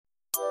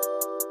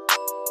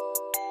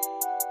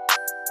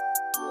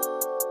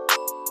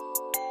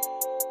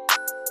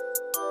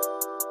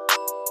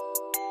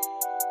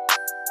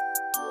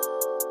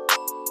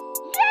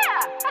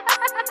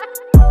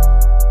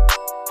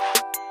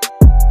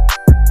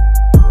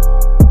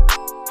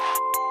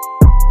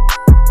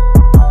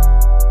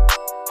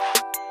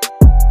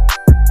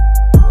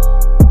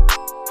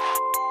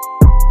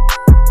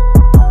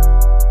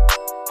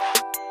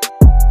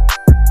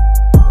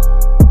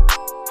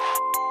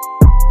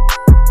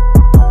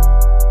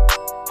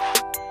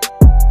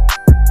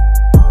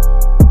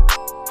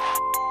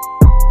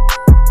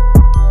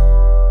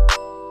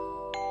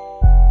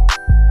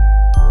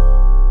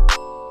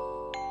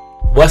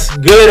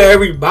good,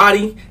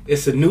 everybody?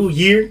 It's a new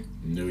year.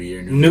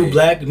 New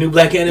black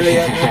anime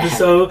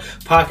episode,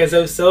 podcast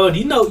episode.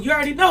 You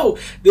already know.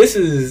 This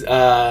is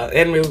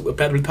Anime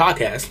Battery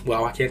Podcast.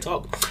 Well, I can't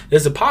talk.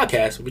 This is a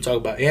podcast where we talk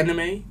about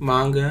anime,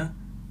 manga,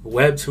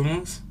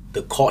 webtoons,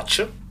 the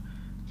culture,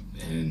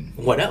 and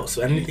what else?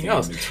 Anything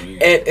else.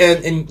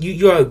 And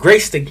you are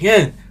graced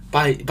again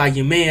by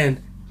your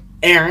man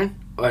Aaron,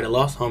 or the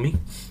Lost Homie.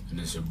 And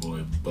it's your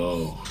boy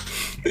Bo.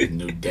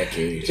 New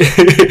decade.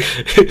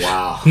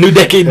 Wow. New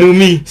decade, new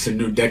me. It's a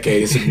new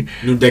decade. It's a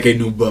new decade,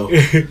 new Bo. But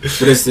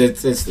it's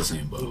the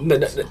same Bo. No,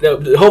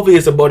 hopefully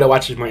it's a Bo that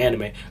watches more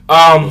anime.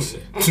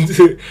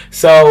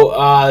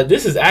 So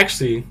this is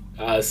actually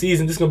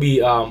season. This is gonna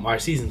be our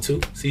season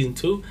 2. Season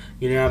 2.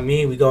 You know what I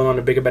mean? We going on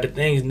to bigger, better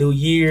things. New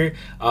year.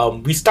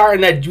 We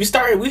start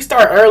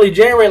early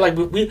January. Like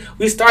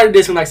we started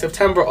this in like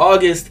September,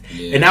 August,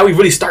 and now we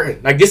really starting.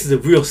 Like this is a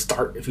real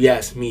start, if you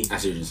ask me. I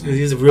see what you're saying.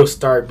 This is a real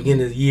start.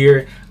 Beginning of the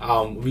year.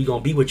 We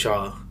gonna be with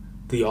y'all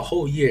through your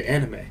whole year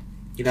anime.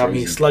 You know what I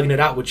mean? Slugging it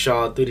out with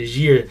y'all through this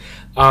year.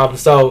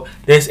 So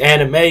this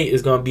anime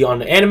is gonna be on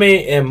the anime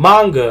and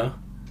manga.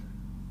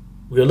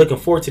 We're looking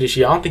forward to this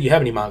year. I don't think you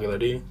have any manga though,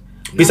 do you?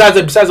 No. Besides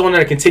the one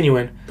that are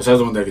continuing. Besides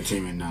the one that are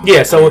continuing now.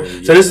 Yeah, so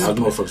this is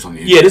more focused on the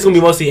anime. Yeah, this is gonna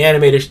be mostly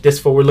anime.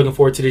 This what we're looking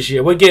forward to this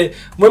year. When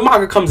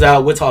manga comes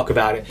out, we'll talk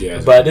about it.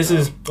 Yeah, but this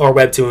is or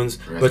webtoons.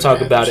 We'll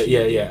talk about it.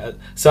 Yeah.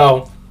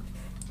 So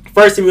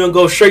first thing we're gonna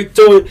go straight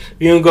to it.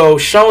 We're gonna go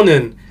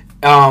shonen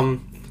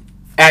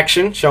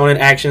action. So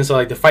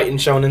like the fighting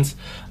shonens.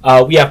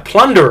 We have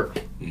Plunder,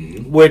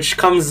 which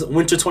comes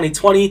winter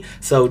 2020.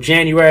 So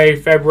January,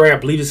 February. I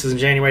believe this is in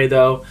January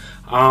though.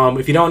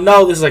 If you don't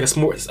know, this is like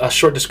a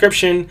short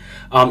description.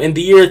 In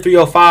the year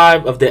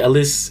 305 of the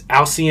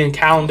Alcyon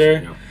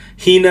calendar,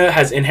 Hina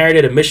has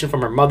inherited a mission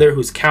from her mother,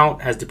 whose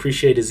count has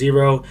depreciated to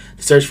 0,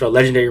 to search for a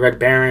legendary Red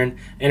Baron.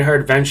 In her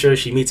adventure,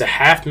 she meets a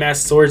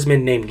half-masked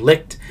swordsman named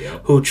Licht,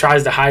 who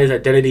tries to hide his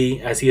identity,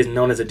 as he is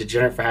known as a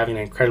degenerate for having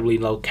an incredibly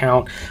low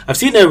count. I've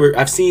seen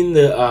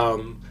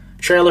the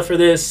trailer for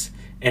this,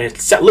 and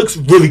it looks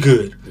really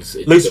good.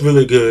 Looks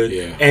really good.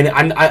 Yeah. And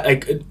I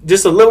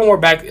just a little more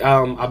back.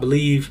 I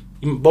believe.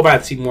 Boba had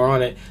to see more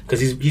on it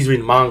because he's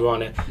reading manga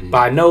on it. But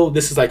I know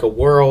this is like a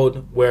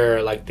world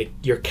where like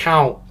your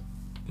count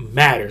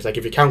matters. Like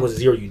if your count goes to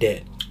 0, you're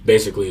dead.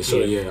 Basically,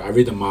 so I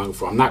read the manga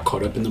for. I'm not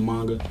caught up in the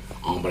manga,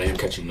 but I am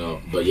catching up.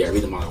 But I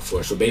read the manga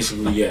for. So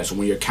basically, so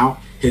when your count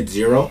hits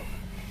 0,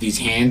 these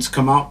hands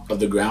come out of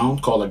the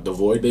ground called like the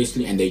void,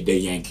 basically, and they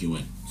yank you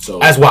in. So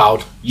that's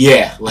wild.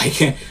 Yeah,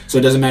 like so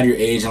it doesn't matter your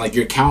age, and like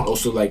your count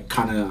also like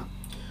kind of.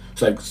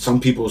 So like some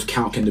people's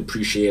count can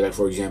depreciate. Like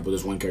for example,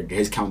 this one character,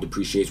 his count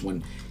depreciates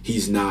when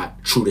he's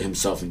not true to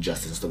himself in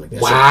justice and stuff like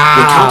that. Wow.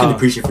 So your count can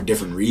depreciate for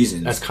different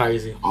reasons. That's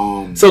crazy.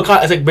 So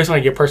it's like based on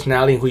like your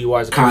personality and who you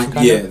are as a person.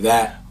 A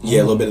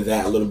little bit of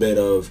that, a little bit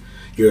of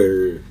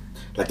your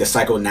like the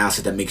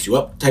psychoanalysis that makes you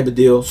up type of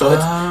deal. So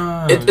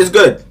it's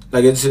good.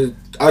 Like I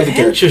like the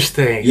character.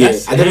 Interesting. Yeah,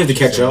 I didn't have to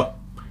catch up.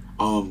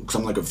 Because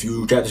I'm like a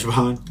few chapters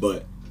behind,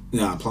 but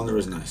Plunder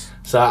is nice.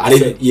 So I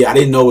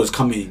didn't know it was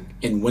coming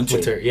in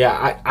winter.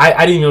 Yeah,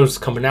 I didn't know it was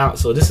coming out.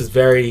 So this is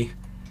very,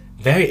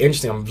 very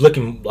interesting. I'm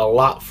looking a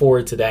lot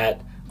forward to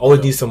that.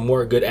 Always need some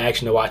more good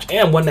action to watch,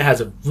 and one that has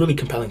a really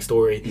compelling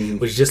story,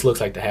 which just looks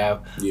like to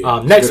have.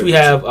 Next we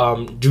have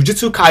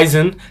Jujutsu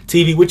Kaisen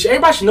TV, which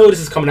everybody should know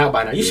this is coming out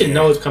by now. You should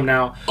know it's coming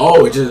out.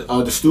 Oh, it just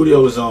the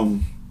studio is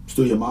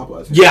Studio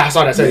Mappa. Yeah, I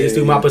saw that.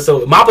 Studio Mappa.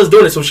 So Mappa's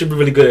doing it, so it should be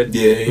really good.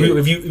 Yeah.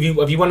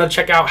 If you want to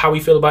check out how we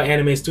feel about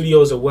anime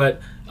studios or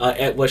what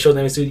shows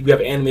anime studios, we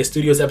have an anime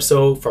studios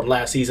episode from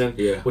last season,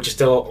 which is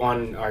still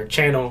on our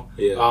channel,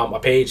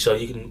 our page. So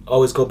you can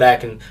always go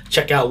back and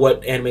check out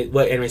what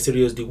anime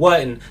studios do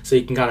what, and so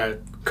you can kind of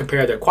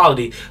compare their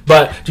quality.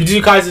 But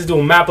Jujutsu Kaisen is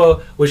doing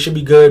Mappa, which should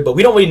be good. But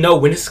we don't really know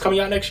when this is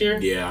coming out next year.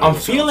 Yeah, I'm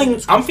feeling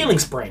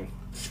spring.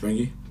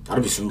 Springy?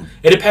 That'll be soon.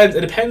 It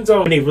depends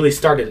on when they really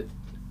started it.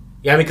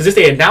 Yeah, I mean, because if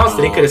they announced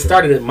it, they could have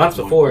started it months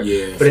before.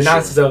 Yeah, but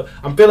announced it, so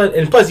I'm feeling.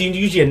 And plus, you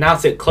usually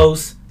announce it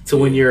close to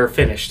when you're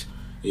finished.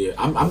 Yeah,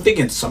 I'm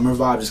thinking summer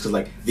vibe just because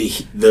like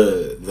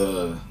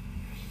the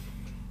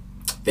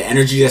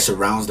energy that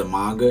surrounds the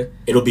manga,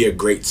 it'll be a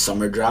great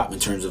summer drop in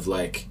terms of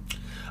like.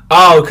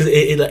 Oh, because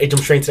it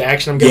jumps straight to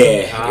action. I'm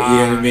guessing. Yeah,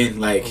 you know what I mean.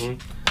 Like,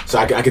 so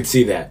I could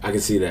see that. I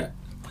could see that.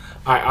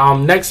 All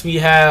right. Next we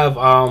have.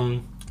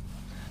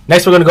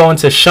 Next we're gonna go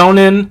into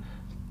shonen.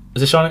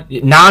 Is it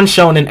shonen?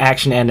 Non-shonen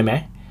action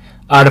anime.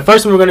 The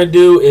first one we're gonna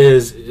do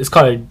is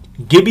called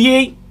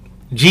Gibiate,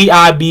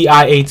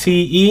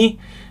 Gibiate.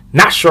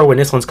 Not sure when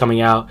this one's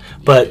coming out,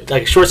 but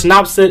like short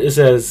synopsis, it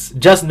says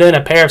just then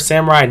a pair of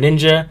samurai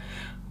ninja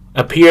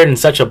appeared in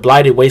such a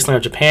blighted wasteland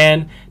of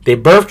Japan. They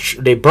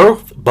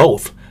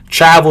both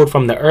traveled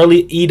from the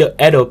early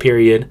Edo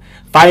period,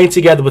 fighting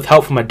together with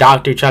help from a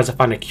doctor who tries to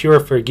find a cure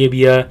for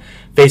Gibeah,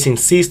 facing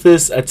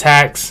ceaseless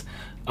attacks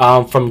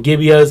from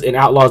Gibeahs and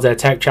outlaws that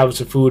attack travelers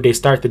for food. They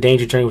start the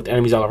danger journey with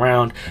enemies all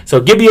around.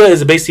 So Gibeah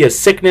is basically a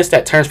sickness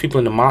that turns people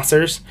into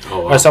monsters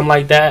or something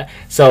like that.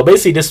 So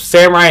basically, this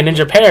samurai and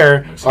ninja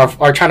pair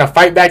are trying to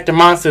fight back the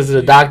monsters.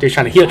 The doctor is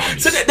trying to heal.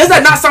 So does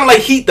that not sound like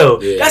Heat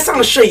though? Yeah. That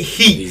sounds straight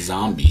Heat. These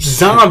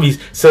zombies.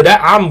 So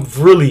that I'm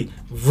really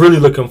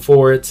looking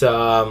forward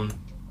to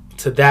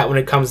that when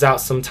it comes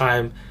out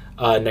sometime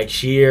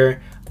next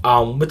year.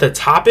 With the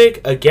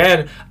topic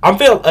again, I'm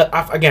feeling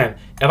again.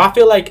 If I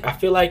feel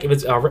like if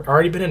it's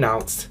already been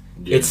announced,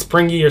 it's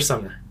springy or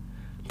summer.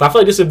 But I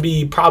feel like this would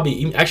be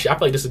probably I feel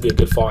like this would be a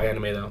good fall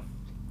anime though.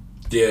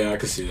 Yeah, I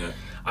can see that.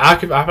 I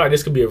feel like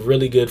this could be a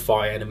really good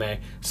fall anime.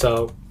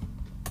 So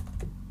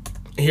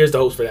here's the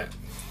hopes for that.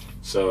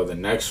 So the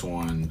next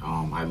one,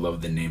 I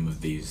love the name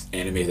of these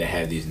animes that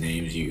have these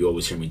names. You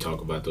always hear me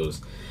talk about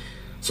those.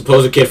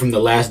 Supposed kid from the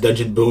Last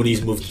Dungeon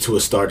Boonies moved to a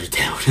starter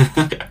town.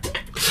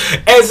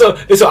 and so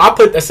I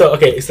put so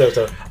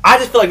I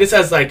just feel like this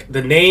has like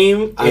the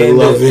name and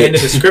the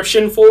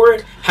description for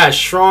it has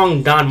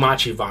strong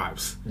Danmachi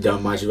vibes.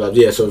 Danmachi vibes,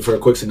 yeah. So for a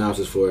quick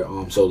synopsis for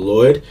it, so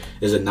Lloyd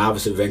is a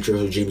novice adventurer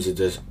who dreams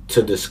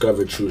to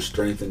discover true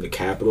strength in the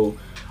capital,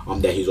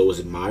 that he's always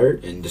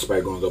admired, and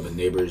despite growing up with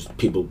neighbors,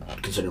 people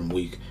consider him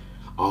weak.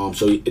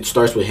 So it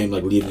starts with him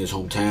like leaving his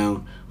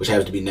hometown, which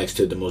happens to be next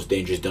to the most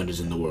dangerous dungeons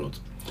in the world.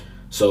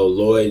 So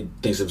Lloyd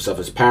thinks of himself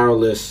as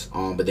powerless,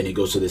 but then he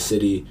goes to the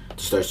city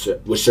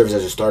which serves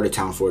as a starter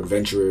town for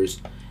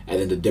adventurers. And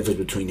then the difference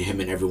between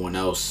him and everyone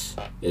else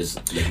is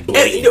like,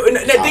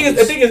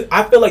 the thing is,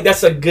 I feel like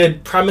that's a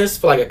good premise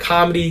for like a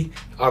comedy,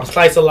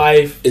 slice of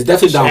life. It's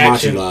definitely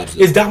Danmachi vibes.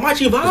 It's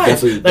Danmachi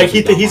vibes. Like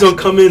he's gonna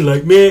come in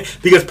like, man,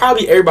 because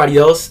probably everybody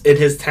else in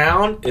his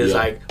town is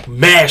like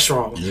mad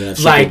strong,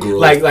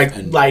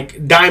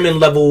 like diamond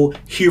level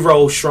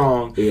hero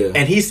strong. Yeah.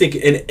 And he's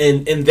thinking,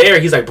 and there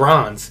he's like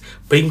bronze,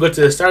 but he can go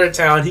to the starter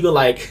town. He go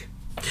like.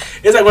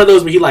 It's like one of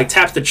those where he like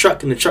taps the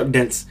truck and the truck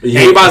dents. Yeah.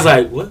 And everybody's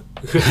like, what?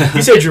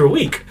 You said you were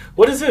weak.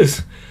 What is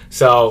this?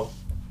 So,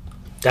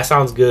 that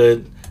sounds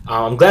good.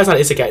 I'm glad it's not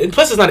an isekai. And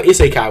plus, it's not an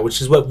isekai,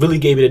 which is what really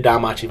gave it a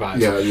Danmachi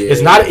vibe.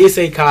 It's not an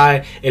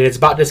isekai, and it's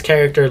about this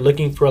character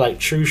looking for like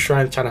true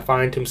strength, trying to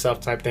find himself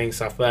type thing.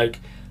 So, I feel like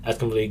that's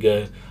completely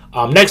good.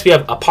 Next, we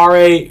have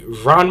Appare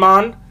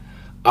Ranman.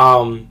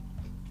 And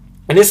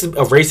this is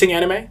a racing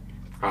anime.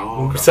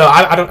 Oh, okay. So,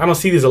 I don't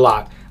see these a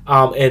lot.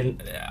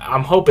 And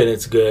I'm hoping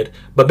it's good.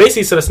 But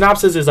basically, so the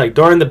synopsis is like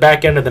during the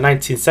back end of the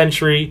 19th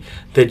century,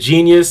 the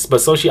genius but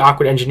socially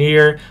awkward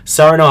engineer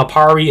Sarano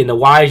Appare and the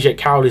wise yet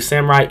cowardly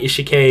samurai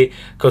Ishike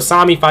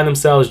Kosami find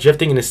themselves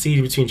drifting in the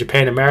sea between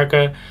Japan and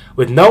America.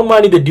 With no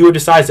money, the duo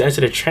decides to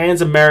enter the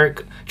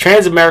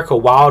Trans-America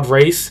wild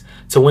race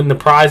to win the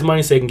prize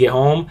money so they can get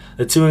home.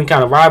 The two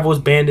encounter rivals,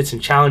 bandits,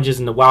 and challenges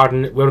in the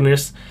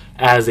wilderness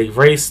as they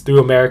race through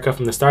America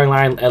from the starting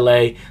line in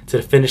LA to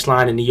the finish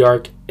line in New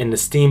York in the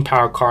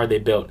steam-powered car they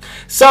built.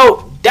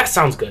 So that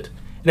sounds good.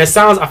 And it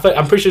sounds,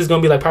 I'm pretty sure it's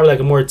going to be like probably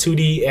like a more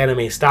 2D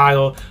anime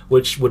style,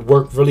 which would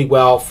work really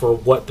well for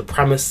what the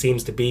premise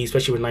seems to be,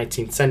 especially with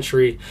 19th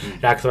century,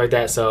 acts like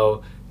that.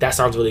 So that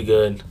sounds really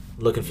good.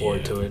 Looking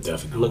forward to it.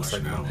 Definitely. Looks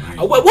like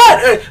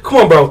what? Come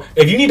on, bro.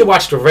 If you need to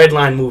watch the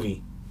Redline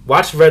movie,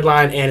 watch the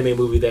Redline anime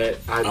movie that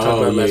I talked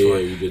about last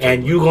one,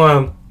 and you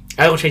going.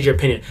 I don't change your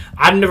opinion.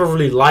 I've never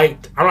really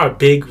liked. I'm not a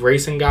big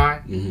racing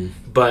guy,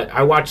 but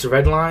I watched the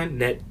Red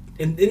Line.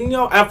 And you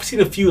know, I've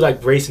seen a few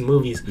like racing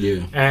movies.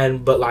 Yeah.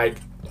 But like,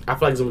 I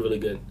feel like it's gonna be really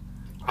good.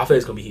 I feel like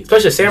it's gonna be heat.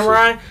 Especially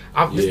Samurai.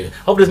 I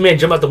hope this man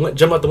jump out the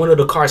window of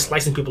the car,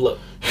 slicing people up.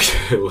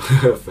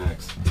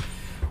 Facts.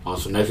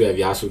 Also, next we have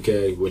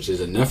Yasuke, which is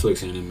a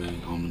Netflix anime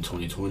in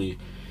 2020,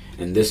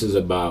 and this is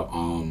about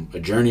a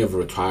journey of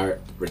a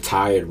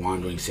retired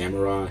wandering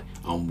samurai.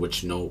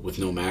 With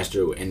no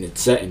master, and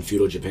it's set in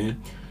feudal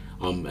Japan.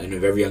 And a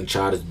very young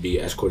child is to be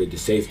escorted to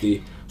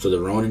safety. So the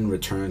Ronin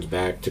returns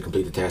back to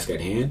complete the task at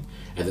hand,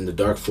 and then the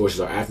dark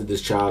forces are after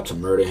this child to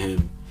murder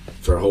him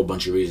for a whole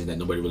bunch of reasons that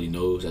nobody really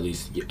knows, at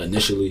least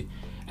initially.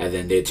 And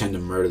then they attempt to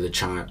murder the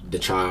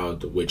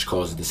child, which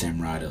causes the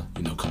samurai to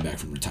come back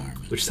from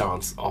retirement. Which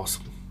sounds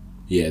awesome.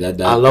 Yeah,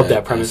 I love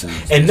that premise.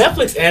 And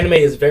Netflix anime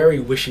is very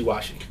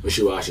wishy-washy.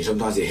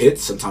 Sometimes it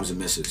hits, sometimes it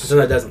misses.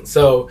 Sometimes it doesn't.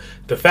 So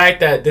the fact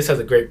that this has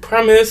a great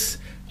premise,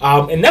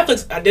 and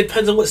Netflix, it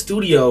depends on what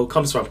studio it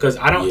comes from. Because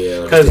I don't.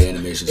 Yeah, because the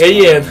animation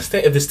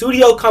style. If the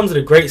studio comes with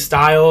a great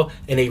style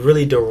and they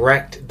really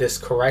direct this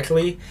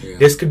correctly,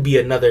 this could be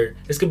a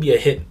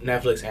hit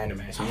Netflix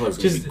anime. Sounds like it's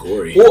gonna be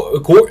gory.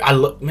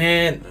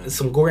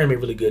 Some gore anime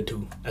really good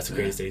too. That's a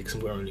great stage.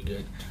 Some gore really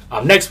good.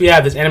 Next we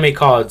have this anime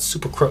called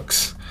Super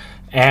Crooks.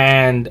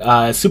 And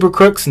Super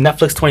Crooks,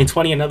 Netflix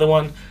 2020, another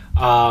one.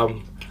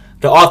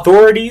 The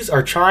authorities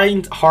are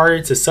trying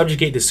hard to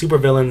subjugate the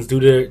supervillains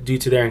due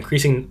to their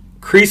increase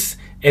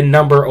in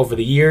number over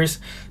the years.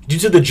 Due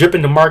to the drip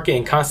in the market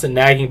and constant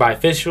nagging by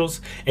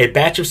officials, a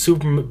batch of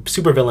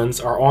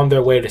supervillains are on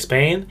their way to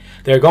Spain.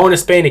 They're going to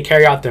Spain to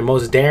carry out their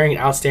most daring,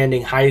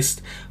 outstanding heist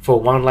for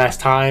one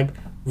last time.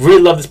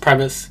 Really love this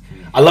premise.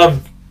 I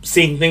love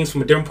seeing things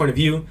from a different point of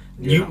view.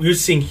 You're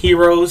seeing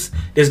heroes.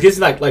 There's gets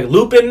like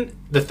Lupin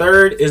the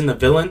Third isn't a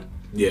villain.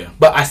 Yeah.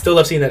 But I still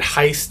love seeing that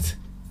heist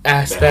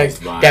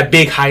aspect, that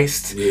big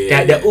heist.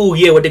 That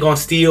what they're gonna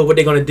steal, what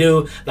they're gonna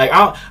do. Like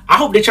I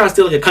hope they try to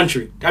steal like a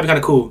country. That'd be kind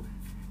of cool.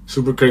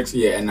 Super critics,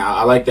 yeah, and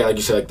I like that. Like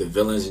you said, like the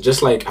villains, and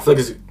just like I feel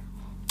like it's.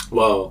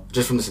 Well,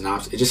 just from the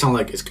synopsis, it just sounds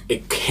like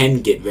it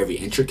can get very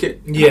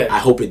intricate. Yeah. I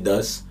hope it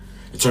does.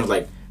 In terms of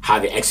like how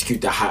they execute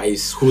the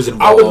heist, who's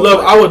involved.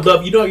 I would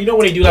love. You know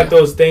when they do like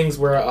those things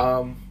where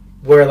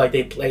like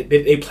they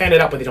plan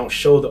it out, but they don't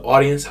show the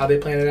audience how they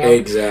plan it out.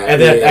 Exactly.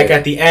 And then like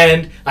at the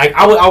end, like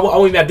I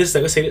would have this.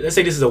 Like let's say this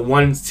is a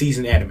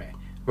 1-season anime,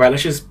 right?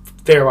 Let's just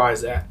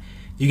theorize that.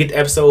 You get to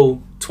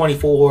episode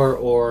 24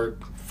 or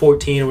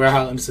 14, or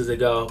how episodes they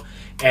go.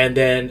 And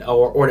then,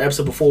 or the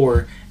episode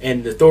before,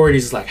 and the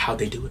authorities is like, how'd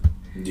they do it?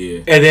 Yeah.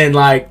 And then,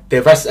 like,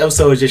 the rest of the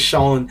episode is just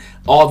showing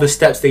all the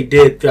steps they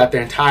did throughout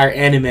their entire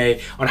anime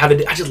on how they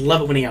did. I just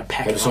love it when they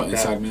unpack it. Have you saw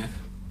Inside Man?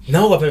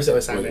 No, I've never seen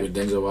Inside Man. With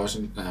Denzel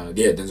Washington?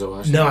 Denzel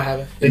Washington. No, I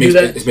haven't.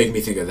 It's making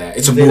me think of that.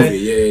 It's a movie.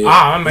 Yeah.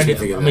 I'm going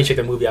to check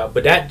that movie out.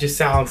 But that just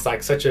sounds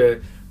like such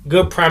a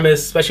good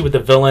premise, especially with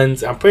the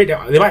villains. I'm pretty.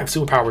 They might have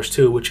superpowers,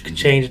 too, which could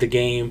change the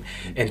game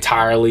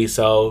entirely.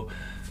 So,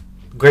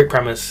 great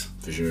premise.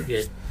 For sure.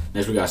 Yeah.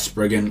 Next, we got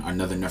Spriggan,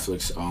 another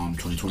Netflix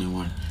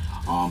 2021.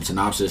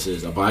 Synopsis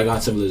is: a bygone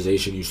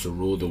civilization used to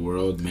rule the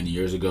world many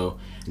years ago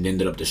and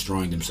ended up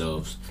destroying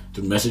themselves.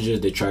 Through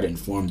messages, they try to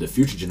inform the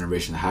future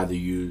generation how to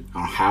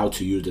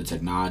use the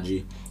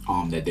technology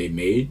that they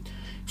made.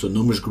 So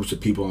numerous groups of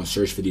people on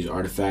search for these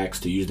artifacts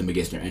to use them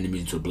against their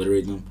enemies and to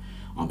obliterate them.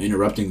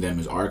 Interrupting them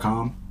is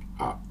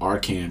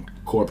Arcan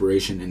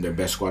Corporation and their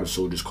best squad of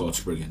soldiers called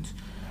Spriggans.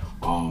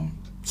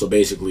 So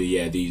basically,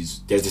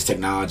 there's this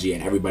technology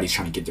and everybody's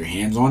trying to get their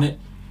hands on it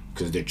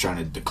because they're trying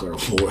to declare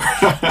war.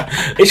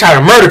 They trying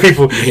to murder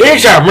people. They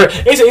ain't trying to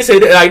murder. They say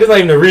like that's not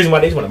even the reason why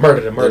they just want to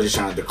murder them. They're just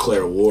trying to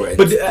declare war.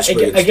 But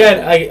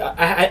again,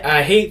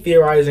 I hate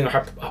theorizing or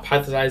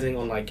hypothesizing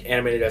on like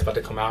anime that's about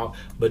to come out.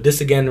 But this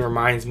again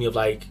reminds me of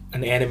like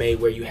an anime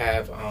where you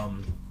have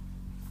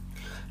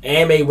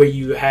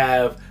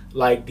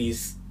like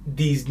these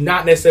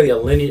not necessarily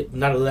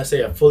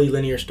a fully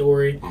linear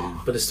story,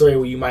 but the story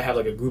where you might have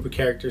like a group of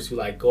characters who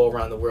like go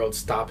around the world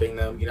stopping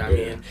them, you know what I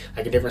mean,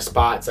 like in different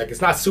spots. Like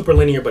it's not super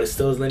linear, but it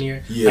still is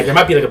linear. Like there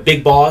might be like a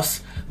big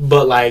boss,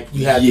 but like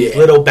you have these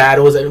little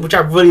battles, which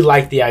I really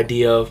like the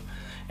idea of,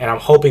 and I'm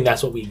hoping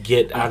that's what we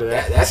get out of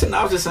that. That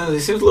synopsis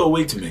seems a little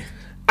weak to me.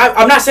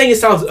 I'm not saying it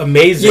sounds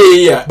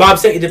amazing, but I'm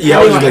saying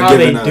depending on how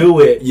they do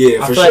it,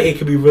 I feel like it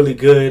could be really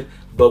good.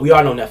 But we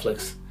all know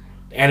Netflix.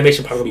 The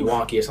animation probably be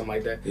wonky or something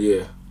like that.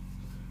 Yeah.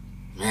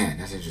 Man,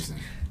 that's interesting.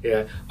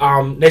 Yeah.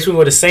 Next we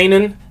go to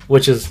Seinen,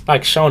 which is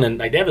like shonen.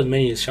 Like they have as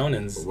many as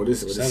shonens. What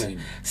is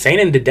Seinen?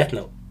 Seinen, the Death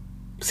Note.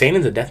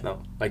 Seinen's a Death Note.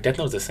 Like Death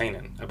Note's a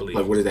Seinen, I believe.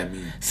 Like what does that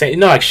mean?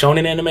 Like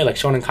shonen anime, like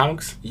shonen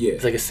comics. Yeah.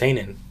 It's like a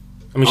Seinen.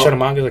 I mean, shonen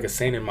manga is like a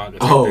Seinen manga.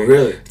 Oh,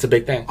 really? It's a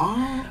big thing.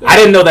 Oh, I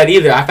didn't know that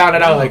either. I found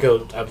it out like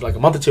a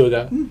month or two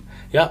ago.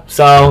 Yep.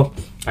 So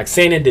like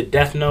Seinen did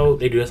Death Note.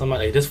 They do something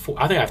like this.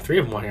 I think I have 3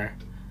 of them on here.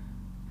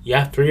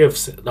 Yeah, 3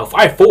 of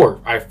I have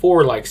 4. I have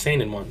 4 like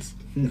Seinen ones.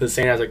 Because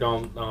Seinen has like their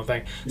own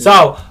thing.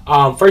 So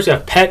first we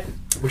have Pet,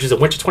 which is a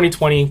winter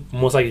 2020,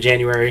 most likely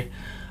January.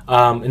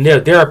 And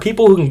there are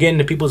people who can get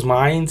into people's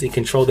minds and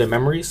control their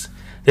memories.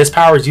 This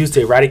power is used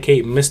to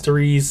eradicate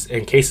mysteries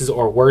and cases,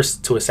 or worse,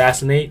 to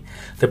assassinate.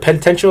 The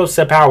potential of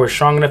said power is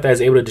strong enough that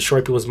it's able to destroy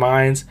people's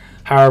minds.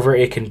 However,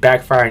 it can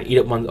backfire and eat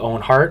up one's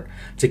own heart.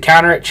 To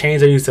counter it,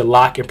 chains are used to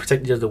lock and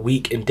protect the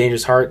weak and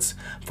dangerous hearts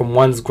from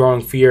one's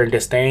growing fear and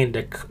disdain.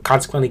 They're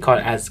consequently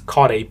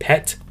called a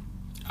pet.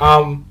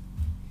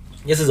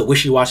 This is a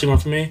wishy-washy one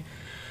for me.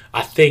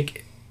 I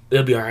think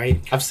it'll be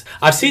alright.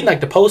 I've seen like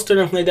the poster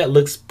and everything like that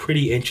looks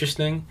pretty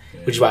interesting,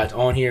 which is why it's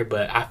on here.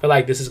 But I feel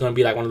like this is gonna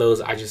be like one of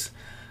those.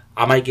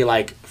 I might get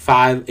like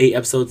 5-8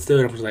 episodes still,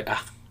 and I'm just like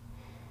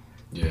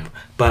Yeah.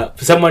 But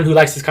for someone who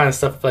likes this kind of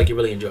stuff, I feel like you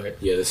really enjoy it.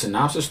 Yeah, the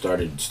synopsis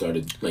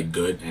started like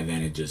good, and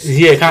then it just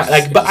kind of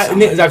like. But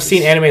I've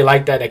seen anime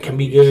like that can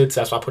be good,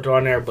 so that's why I put it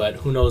on there. But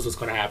who knows what's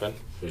gonna happen?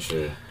 For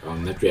sure.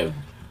 Next we have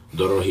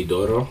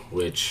Dorohedoro,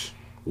 which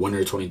winter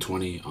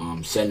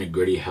 2020, set in a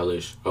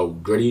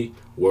gritty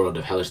world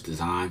of hellish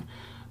design.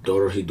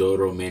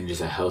 Dorohedoro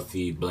manages a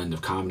healthy blend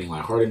of comedy and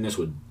lightheartedness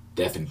with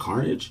death and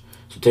carnage.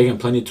 So taking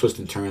plenty of twists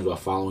and turns while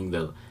following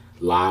the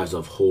lives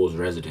of Hull's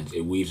residents,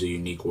 it weaves a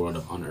unique world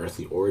of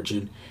unearthly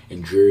origin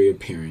and dreary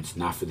appearance,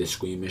 not for the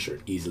squeamish or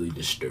easily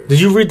disturbed. Did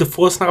you read the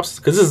full synopsis?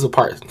 Because this is a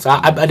part. So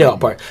I did a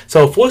part.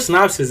 So full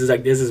synopsis is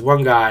like there's this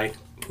one guy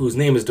whose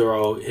name is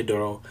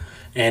Dorohedoro,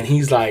 and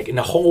he's like, and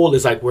the hole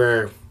is like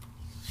where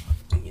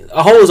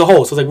a hole is a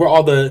hole. So it's like where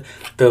all the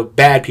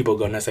bad people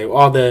go. And that's like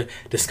all the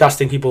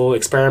disgusting people,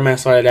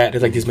 experiments, all of that.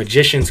 There's like these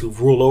magicians who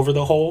rule over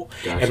the hole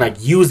and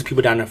like use the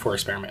people down there for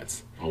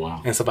experiments. Oh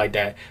wow. And stuff like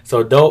that.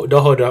 So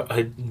Dorohedoro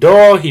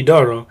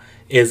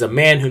is a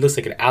man who looks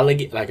like an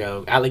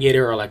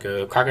alligator or like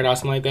a crocodile,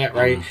 something like that,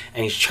 right?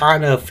 And he's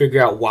trying to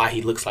figure out why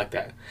he looks like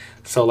that.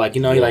 So like,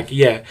 you know,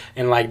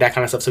 and like that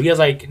kind of stuff. So he has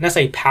like not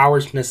say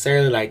powers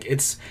necessarily. Like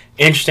it's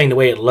interesting the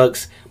way it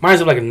looks. Reminds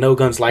me of like a No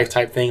Guns Life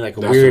type thing, like a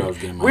weird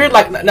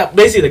like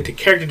basically like the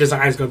character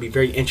design is going to be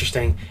very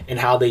interesting in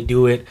how they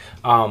do it.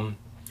 I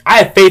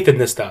have faith in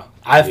this though.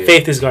 I have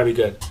faith this is going to be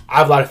good. I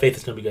have a lot of faith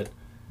it's going to be good.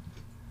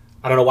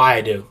 I don't know why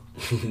I do,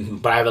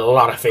 but I have a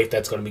lot of faith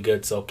that's going to be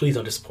good. So please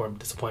don't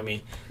disappoint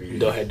me.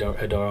 Go ahead,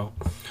 Hedoro.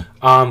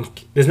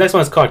 This next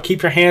one is called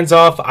 "Keep Your Hands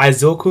Off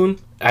Aizukun."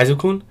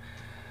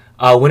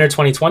 Winter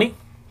 2020.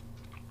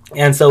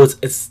 And so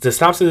it's the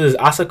synopsis is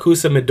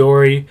Asakusa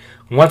Midori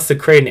wants to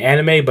create an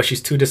anime, but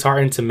she's too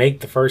disheartened to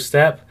make the first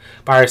step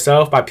by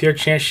herself. By pure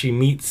chance, she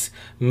meets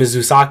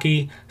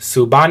Mizusaki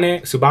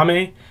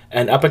Tsubame,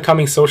 an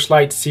up-and-coming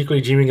socialite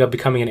secretly dreaming of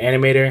becoming an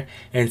animator.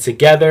 And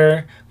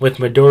together with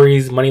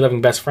Midori's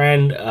money-loving best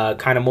friend,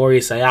 Kanamori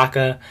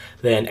Sayaka,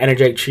 the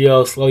energetic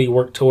trio slowly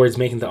work towards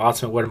making the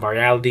ultimate word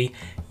reality.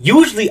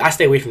 Usually, I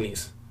stay away from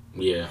these.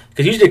 Yeah,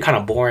 because usually they're kind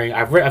of boring.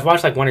 I've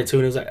watched like 1 and 2,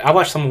 and I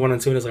watched some of 1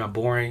 and 2, and it's like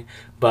boring.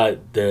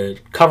 But the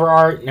cover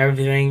art and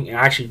everything, and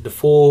actually the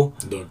full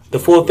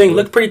thing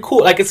looked pretty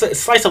cool. Like it's a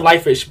slice of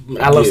life-ish.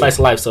 I love slice of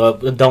life, so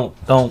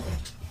don't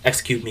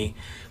execute me.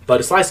 But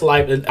a slice of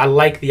life, I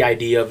like the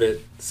idea of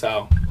it.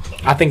 So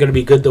I think it'll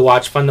be good to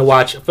watch, fun to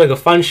watch. I feel like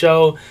a fun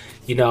show.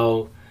 You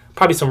know,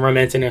 probably some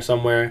romance in there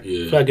somewhere.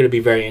 Yeah. I feel like it'll be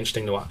very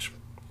interesting to watch.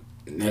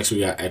 Next we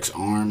got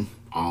X-Arm,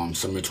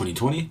 summer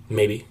 2020.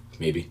 Maybe.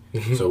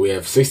 So we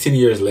have 16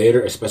 years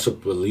later, a special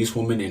police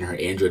woman and her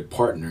android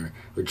partner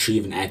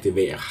retrieve and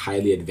activate a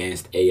highly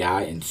advanced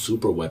AI and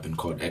super weapon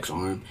called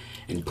X-Arm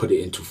and put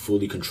it into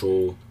fully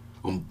control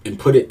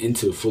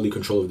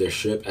of their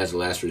ship as a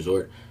last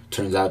resort.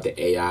 Turns out the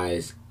AI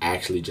is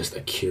actually just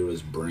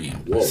Akira's brain.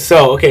 Whoa.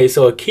 So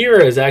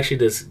Akira is actually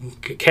this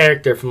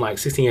character from like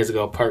 16 years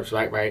ago, Purpose,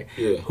 right?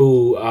 Yeah.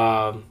 Who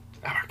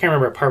I can't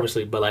remember it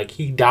purposely, but like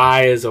he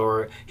dies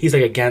or he's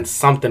like against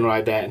something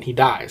like that, and he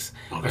dies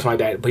or something like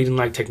that. But he didn't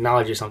like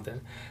technology or something.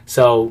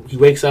 So he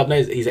wakes up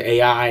and he's an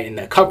AI, and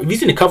the cover. Have you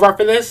seen the cover art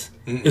for this?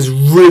 It's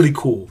really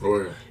cool.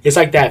 Oh, yeah. It's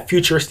like that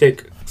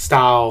futuristic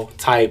style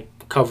type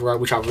cover art,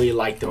 which I really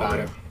liked about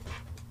it.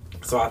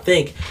 So I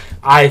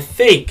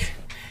think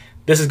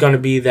this is going to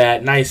be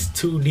that nice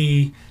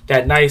 2D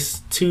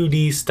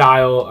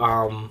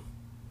style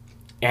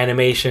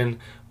animation,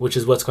 which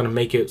is what's going to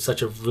make it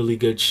such a really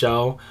good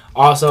show.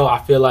 Also, I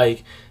feel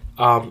like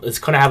it's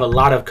going to have a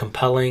lot of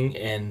compelling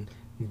and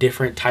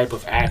different type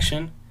of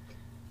action.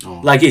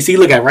 Like, you see,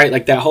 look at, right?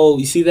 Like that whole,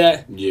 you see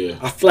that? Yeah.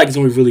 I feel like it's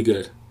going to be really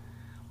good.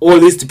 Or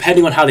at least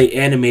depending on how they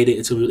animate it,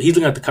 he's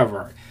looking at the cover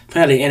art.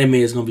 Depending on how they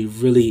animate it, it's going to be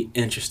really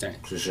interesting.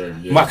 For sure.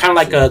 Yeah, kind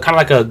of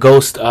like a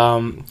Ghost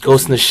in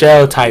the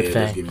Shell type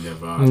thing. Give me that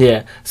vibe.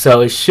 Yeah.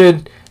 So it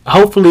should,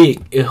 hopefully,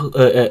 it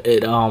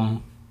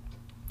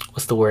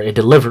what's the word? It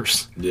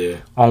delivers. Yeah.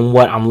 On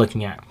what I'm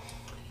looking at.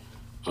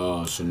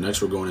 So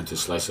next we're going into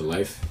slice of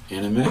life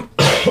anime.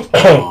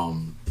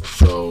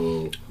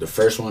 So the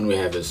first one we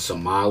have is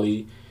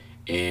Somali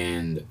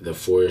and the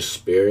Forest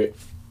Spirit,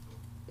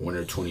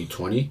 winter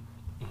 2020.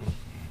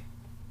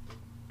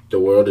 The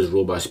world is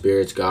ruled by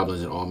spirits,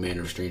 goblins, and all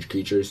manner of strange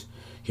creatures.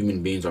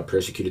 Human beings are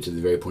persecuted to the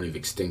very point of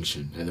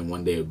extinction, and then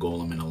one day a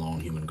golem and a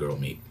lone human girl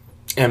meet.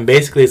 And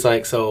basically, it's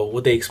like, so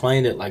what they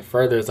explained it like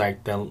further is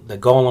like the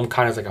golem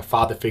kind of is like a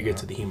father figure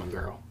to the human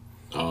girl.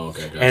 Oh,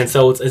 okay. Gotcha. And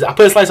so it's I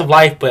put a slice of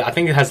life, but I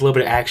think it has a little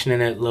bit of action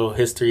in it, a little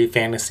history,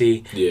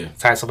 fantasy,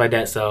 stuff like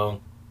that.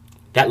 So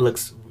that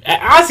looks,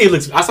 honestly, it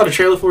looks. I saw the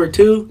trailer for it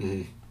too.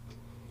 Mm-hmm.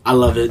 I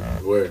love it.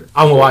 Word.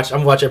 I'm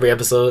gonna watch every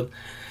episode.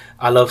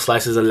 I love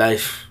slices of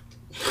life.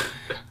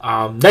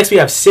 Next we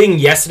have Sing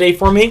Yesterday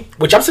for Me,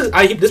 which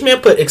this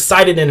man put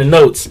excited in the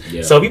notes.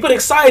 Yeah. So if you put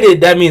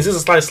excited, that means this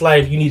is a slice of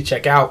life you need to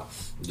check out.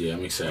 Yeah,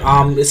 I'm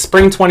excited. It's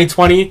spring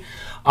 2020.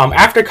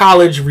 After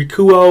college,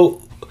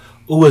 Rikuo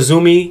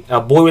Uazumi,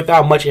 a boy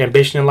without much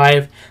ambition in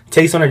life,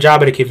 takes on a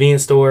job at a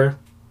convenience store.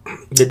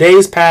 The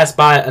days pass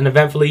by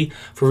uneventfully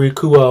for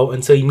Rikuo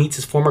until he meets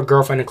his former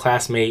girlfriend and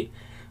classmate,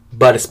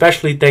 but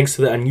especially thanks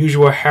to the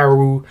unusual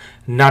Haru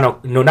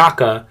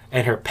Nonaka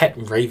and her pet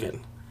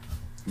raven.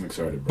 I'm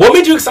excited. What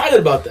made you excited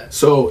about that?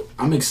 So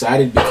I'm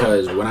excited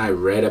because when I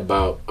read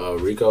about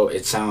Rico,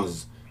 it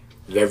sounds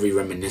very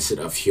reminiscent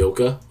of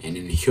Hyoka. And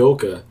in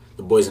Hyoka,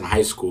 the boy's in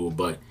high school,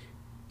 but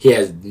he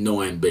has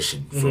no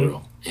ambition for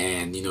real.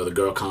 And the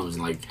girl comes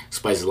and like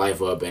spices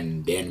life up,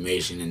 and the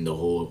animation and the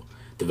whole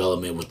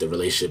development with the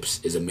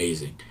relationships is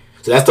amazing.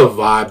 So that's the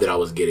vibe that I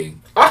was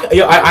getting. I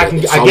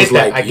get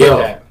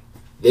that.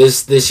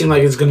 This seemed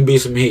like it's gonna be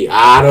some heat.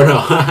 I don't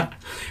know.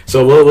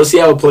 So we'll see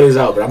how it plays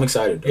out, but I'm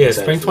excited.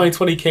 Spring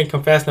 2020 can't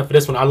come fast enough for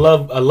this one. I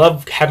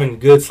love having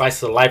good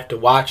slices of life to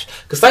watch,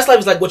 because slice of life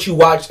is like what you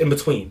watch in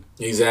between.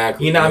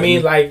 Exactly. You know what I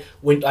mean? Like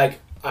when I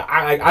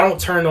don't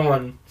turn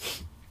on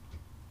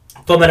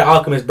Fullmetal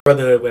Alchemist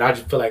Brotherhood when I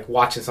just feel like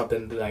watching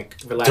something to like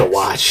relax. To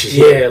watch.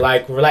 Yeah,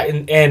 like relax.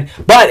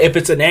 But if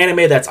it's an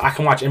anime that's I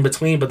can watch in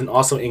between, but then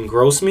also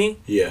engross me.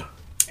 Yeah.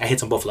 It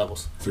hits on both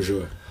levels. For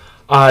sure.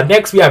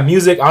 Next we have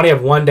music. I only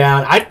have one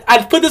down.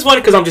 I put this one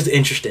because I'm just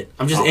interested.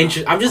 I'm just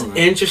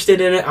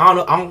interested in it. I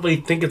don't really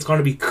think it's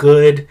gonna be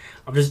good.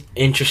 I'm just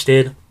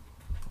interested.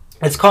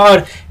 It's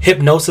called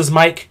Hypnosis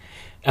Mic,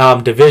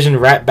 Division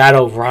Rap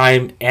Battle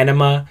Rhyme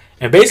Anima,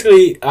 and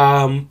basically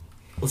 1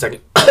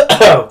 second.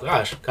 Oh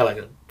gosh, got like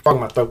a frog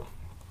in my throat.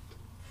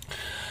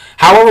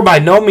 However, by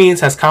no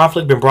means has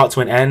conflict been brought to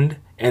an end.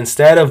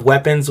 Instead of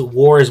weapons,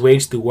 war is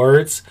waged through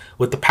words.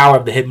 With the power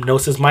of the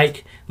hypnosis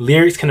mic,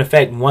 lyrics can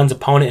affect one's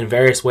opponent in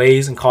various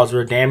ways and cause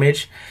real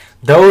damage.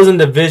 Those in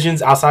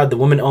divisions outside the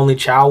women-only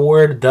child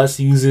ward thus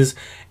uses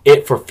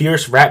it for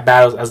fierce rap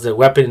battles as their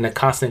weapon in a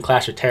constant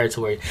clash of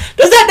territory.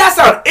 Does that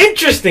sound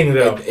interesting,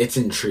 though? It's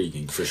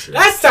intriguing, for sure.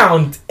 That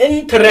sounds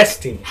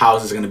interesting. How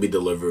is this going to be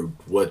delivered?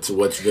 What's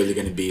really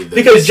going to be the...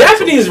 Because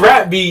Japanese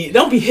rap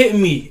don't be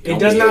hitting me. It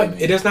does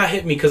not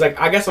hit me. Because, like,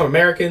 I guess I'm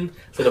American,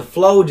 so the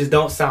flow just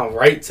don't sound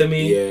right to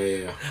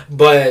me. Yeah.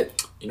 But...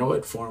 You know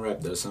what foreign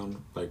rap does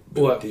sound like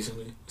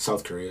decently?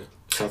 South Korean.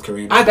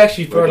 I've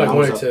actually heard like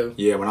one or two.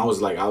 Yeah, when I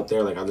was like out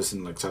there, like I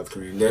listened to like South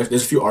Korean. There's a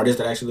few artists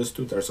that I actually listen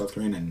to that are South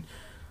Korean, and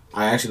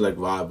I actually like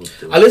vibe with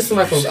them. I listen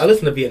to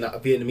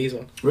Vietnamese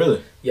one.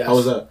 Really? Yes. How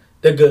was that?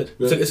 They're good.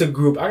 Really? It's a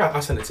group.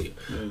 I'll send it to you.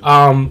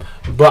 Yeah.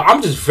 But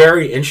I'm just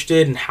very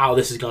interested in how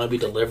this is gonna be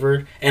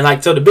delivered. And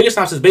like, so the biggest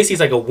synopsis basically is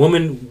like a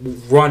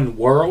woman-run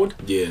world.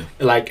 Yeah.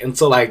 Like, and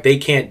so like they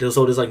can't.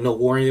 So there's like no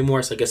war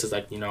anymore. So I guess it's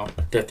like, you know,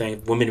 their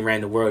thing. Women ran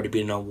the world to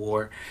be no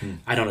war.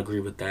 I don't agree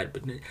with that,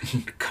 but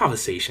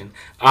conversation.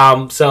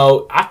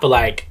 So I feel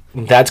like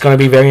that's gonna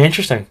be very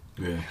interesting.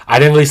 Yeah. I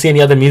didn't really see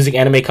any other music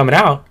anime coming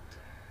out.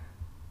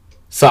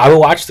 So I will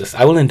watch this.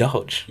 I will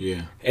indulge.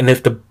 Yeah. And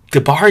if the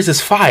bars is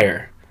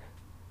fire,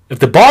 if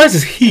the bars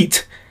is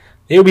heat,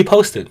 they will be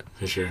posted.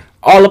 For sure.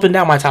 All up and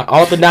down your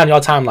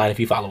timeline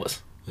if you follow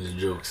us. There's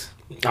jokes.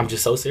 I'm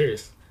just so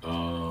serious.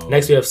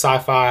 Next we have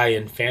sci-fi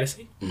and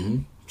fantasy.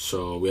 Mm-hmm.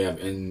 So we have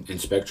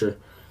Inspector,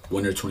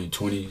 winter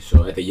 2020.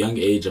 So at the young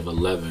age of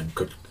 11,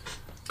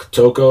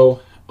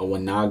 Kotoko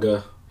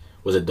Iwanaga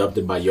was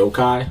adopted by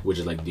yokai, which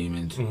is like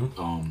demons,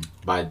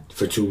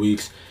 for 2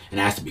 weeks, and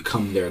asked to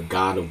become their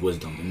god of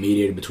wisdom, the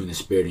mediator between the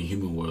spirit and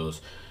human worlds.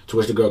 To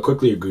which the girl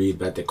quickly agreed,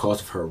 but at the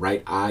cost of her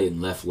right eye and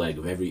left leg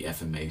of every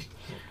FMA.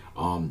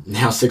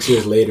 Now 6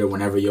 years later,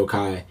 whenever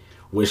yokai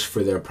wish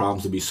for their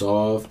problems to be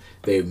solved,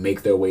 they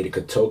make their way to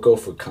Kotoko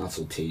for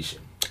consultation.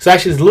 So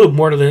actually, there's a little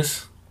more to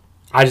this.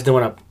 I just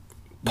didn't want to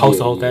post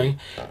the whole thing.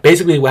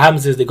 Basically, what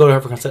happens is they go to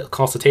her for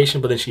consultation,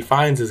 but then she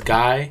finds this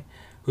guy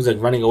who's like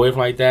running away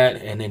from like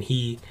that, and then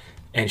she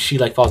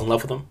like falls in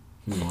love with him.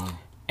 Wow.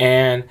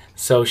 And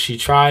so she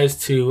tries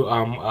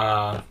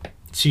to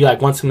she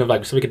like wants him to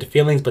like get the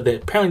feelings, but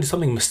apparently there's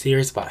something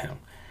mysterious about him.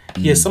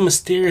 He has some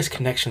mysterious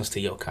connections to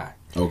yokai.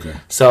 Okay.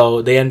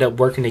 So they end up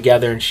working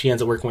together, and she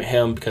ends up working with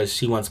him because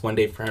she wants one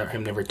day for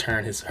him to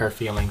return her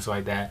feelings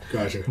like that.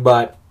 Gotcha.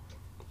 But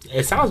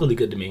it sounds really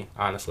good to me,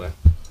 honestly. It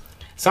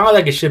sounds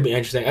like it should be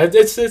interesting.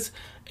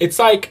 It's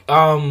like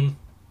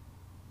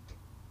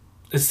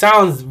it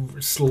sounds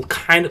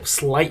kind of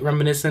slight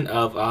reminiscent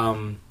of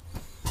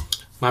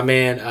my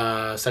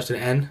man such an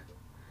N.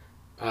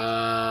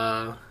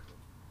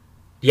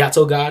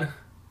 Yato God.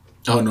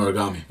 Oh,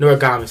 Noragami.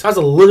 Noragami. Sounds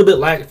a little bit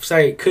like,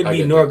 it could be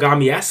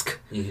Noragami-esque.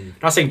 Mm-hmm. I'm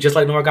not saying just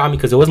like Noragami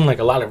because there wasn't like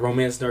a lot of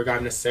romance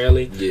Noragami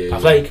necessarily. Yeah. I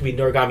feel like it could be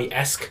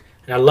Noragami-esque.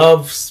 And I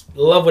love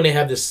when they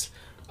have this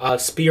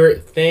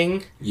spirit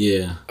thing.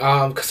 Yeah.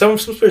 Because some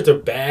spirits are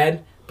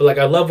bad, but like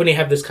I love when they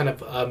have this kind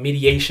of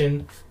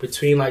mediation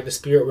between like the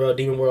spirit world,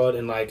 demon world,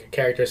 and like a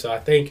character. So I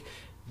think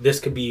this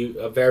could be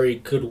a very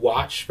good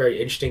watch, very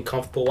interesting,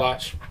 comfortable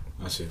watch.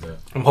 I see that.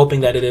 I'm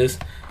hoping that it is.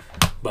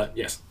 But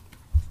yes.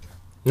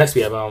 Next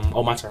we have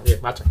my turn. Yeah,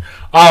 my turn.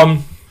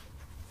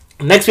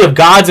 Next we have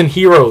Gods and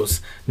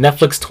Heroes,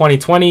 Netflix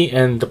 2020,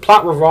 and the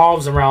plot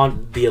revolves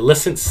around the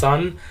illicit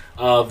son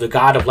of the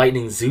god of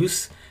lightning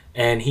Zeus,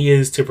 and he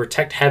is to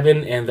protect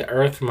heaven and the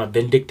earth from a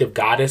vindictive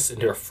goddess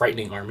and her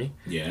frightening army.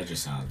 Yeah,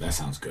 that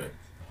sounds good.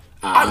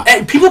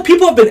 And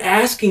people have been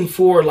asking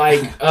for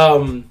like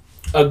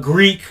a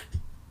Greek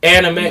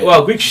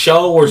anime, Greek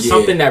show or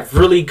something that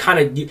really kind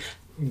of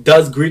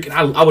does Greek, and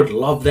I would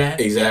love that.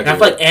 Exactly. And I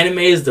feel like anime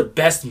is the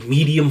best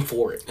medium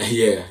for it.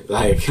 Yeah,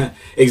 like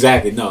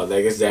exactly. No,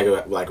 like exactly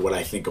like what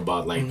I think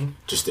about like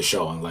just the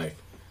show, and like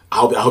I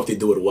hope they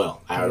do it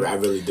well. I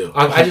really do.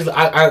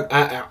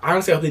 I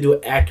honestly hope they do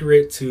it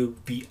accurate to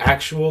the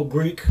actual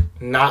Greek,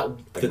 not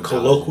like the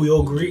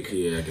colloquial Greek.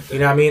 Yeah, I get that. You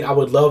know what I mean? I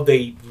would love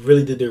they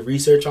really did their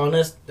research on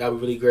this. That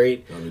would be really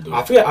great.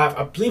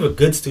 I believe a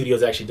good studio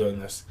is actually doing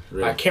this.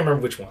 Really? I can't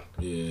remember which one.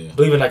 Yeah. I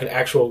believe in like an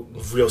actual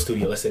real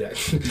studio. Let's say that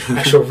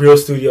actual real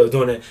studio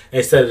doing it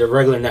instead of the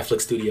regular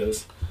Netflix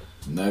studios.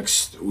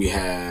 Next we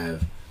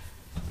have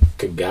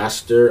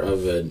Kagaster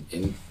of an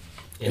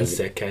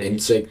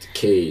Insect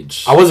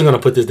cage. I wasn't gonna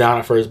put this down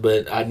at first,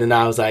 but then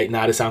I was like,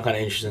 nah, this sounds kind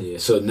of interesting. Yeah.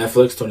 So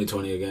Netflix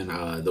 2020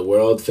 again. The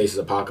world faces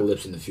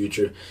apocalypse in the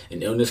future.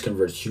 An illness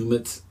converts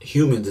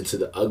humans into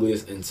the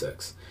ugliest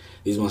insects.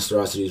 These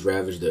monstrosities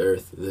ravage the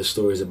earth. This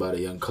story is about a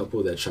young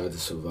couple that tried to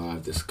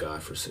survive this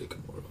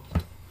godforsaken world.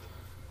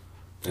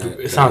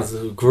 It sounds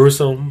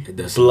gruesome,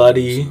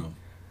 bloody, a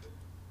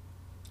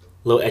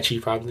little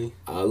etchy probably.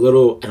 A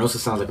little, and also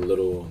sounds like a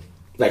little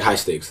like high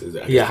stakes.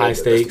 High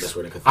stakes.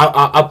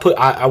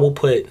 I will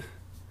put.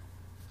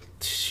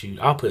 Shoot,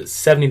 I'll put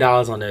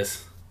 $70 on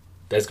this.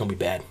 That's gonna be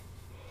bad.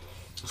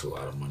 That's a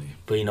lot of money.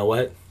 But you know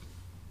what?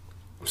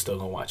 I'm still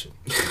gonna watch it.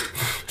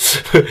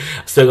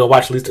 I'm still gonna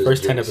watch at least the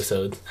first 10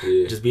 episodes.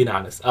 Yeah. Just being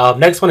honest.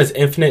 Next one is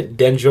Infinite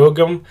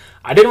Dendrogram.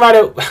 I didn't write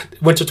it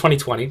winter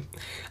 2020.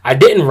 I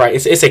didn't write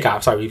it's Isekai.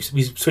 I'm sorry,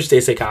 we switched to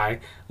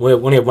Isekai. We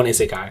only have one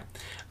Isekai.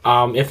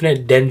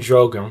 Infinite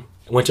Dendrogram,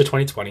 winter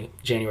 2020,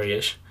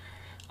 January-ish.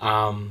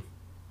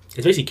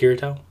 It's basically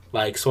Kirito,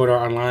 like Sword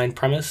Art Online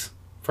premise,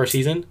 first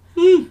season.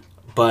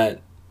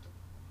 But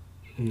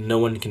no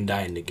one can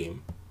die in the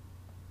game.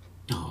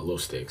 Oh, low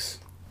stakes.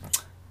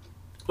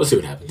 We'll see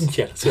what happens.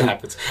 Yeah, let's see what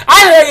happens.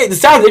 It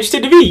sounds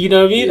interesting to me. You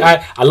know what I mean?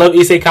 Yeah. I love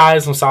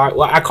isekais. I'm sorry.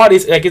 Well, I call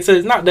it like it's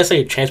not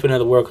necessarily a transport into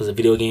the world because it's a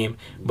video game,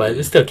 but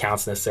it still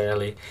counts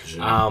necessarily.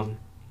 Sure. I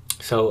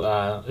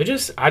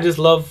just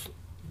love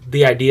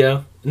the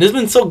idea. And there's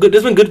been so good.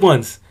 There's been good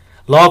ones.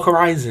 Log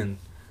Horizon,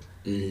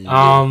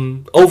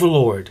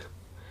 Overlord,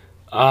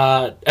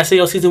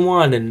 SAO Season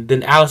 1, and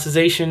then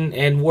Alicization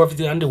and War of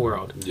the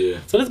Underworld. Yeah.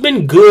 So there's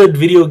been good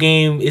video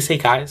game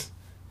isekais.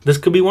 This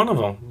could be one of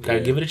them. Gotta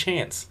give it a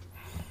chance.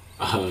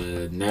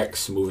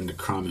 Next, moving to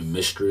crime and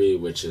mystery,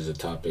 which is a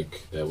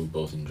topic that we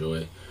both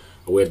enjoy.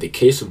 We have The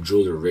Case of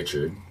Jeweler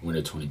Richard,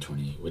 winter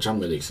 2020, which I'm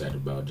really excited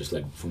about. Just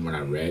like from what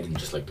I read and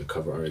just like the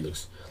cover art,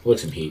 looks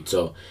some heat.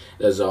 So,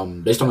 there's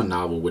based on a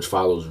novel which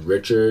follows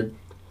Richard,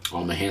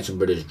 a handsome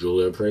British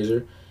jeweler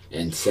appraiser,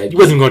 and Segi. He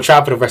wasn't going to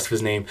try for the rest of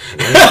his name.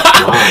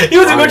 Wow, he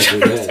wasn't going to try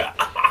for that.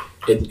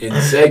 And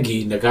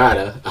Segi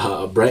Nagata,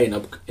 a bright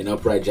and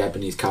upright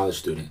Japanese college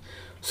student.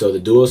 So the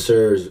duo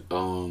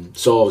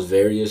solves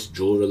various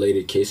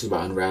jewel-related cases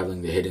by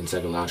unraveling the hidden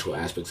psychological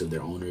aspects of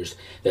their owners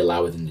that lie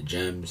within the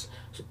gems.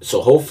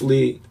 So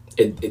hopefully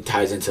it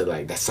ties into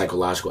like that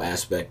psychological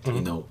aspect,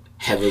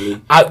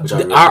 heavily. I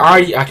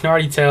can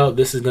already tell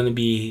this is going to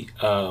be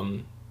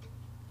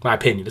my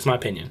opinion. This is my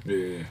opinion.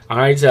 Yeah. I can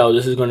already tell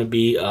this is going to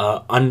be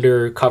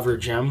undercover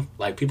gem.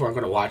 Like people aren't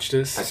going to watch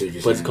this, but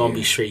it's going to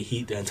be straight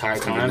heat the entire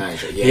time.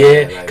 Nice.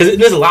 Yeah, because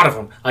there's a lot of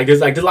them. Like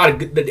there's a lot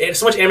of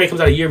so much anime comes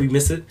out a year we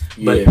miss it.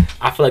 But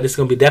I feel like this is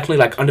going to be definitely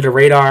like under the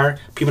radar.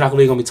 People not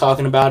really going to be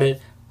talking about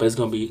it, but it's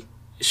going to be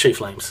straight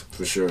flames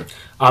for sure.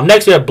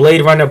 Next we have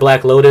Blade Runner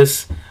Black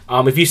Lotus.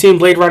 If you've seen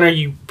Blade Runner,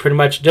 you pretty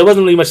much there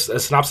wasn't really much a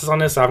synopsis on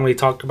this. So I haven't really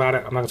talked about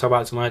it. I'm not going to talk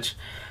about it too much.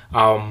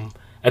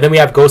 And then we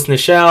have Ghost in the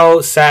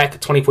Shell, SAC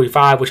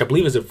 2045, which I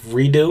believe is a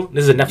redo.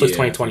 This is a Netflix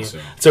 2020. So.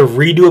 It's a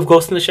redo of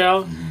Ghost in the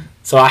Shell. Mm-hmm.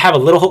 So I have a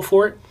little hope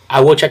for it.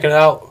 I will check it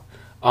out.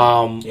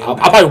 I'll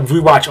probably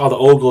rewatch all the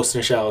old Ghost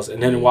in the Shells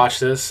and then watch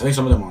this. I think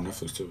some of them are on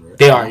Netflix too, right?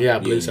 They are, I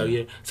believe so,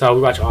 yeah. So I'll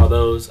rewatch all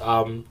those.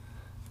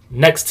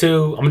 Next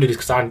two, I'm going to do this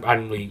because I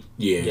didn't really...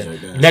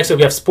 Yeah. Next up,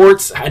 we have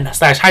Sports /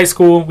 High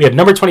School. We have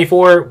number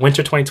 24,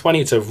 Winter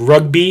 2020. It's a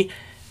rugby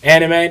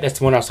anime. That's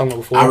the one I was talking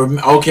about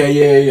before.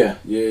 Okay,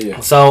 yeah.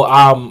 So,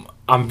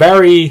 I'm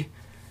very...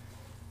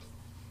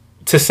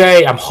 To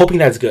say, I'm hoping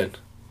that's good.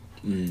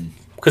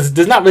 Because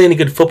there's not really any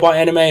good football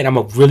anime, and I'm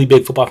a really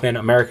big football fan,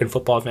 American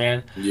football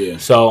fan. Yeah.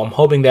 So I'm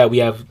hoping that we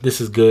have...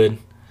 This is good.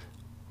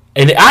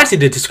 And honestly,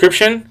 the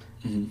description,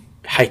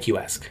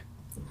 Haikyuu-esque.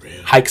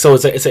 Really? So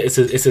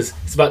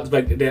it's about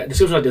like the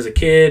description. Like there's a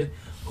kid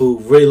who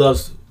really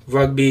loves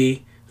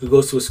rugby, who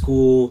goes to a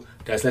school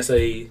that's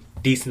necessarily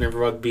decent in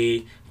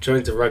rugby,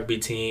 joins a rugby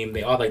team.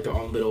 They all like their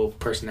own little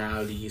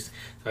personalities.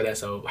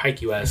 So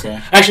Haikyuu-esque. Okay.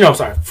 Actually, no, I'm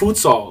sorry.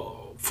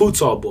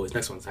 Futsal Boys.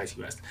 Next one's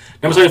Haikyuu-esque.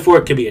 Number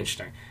 24 could be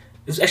interesting.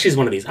 It's actually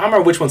one of these. I don't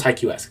remember which one's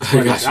Haikyuu-esque.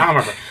 I don't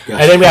remember. And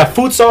then we have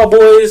Futsal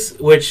Boys,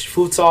 which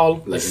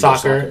futsal is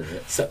soccer,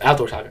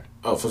 outdoor soccer.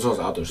 Oh, futsal is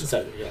outdoor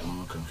soccer. Yeah.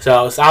 Oh, okay.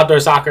 So it's outdoor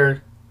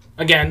soccer.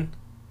 Again,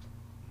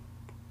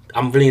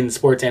 I'm really in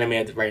sports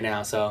anime right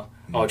now, so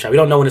I'll try. We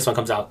don't know when this one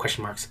comes out,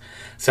 question marks.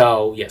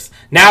 So, yes.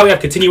 Now we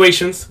have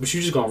continuations, which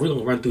you're just going to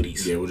really run through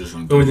these. Yeah, we're just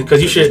going to run through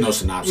because you should. There's no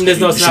synopsis. There's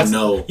no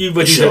synopsis.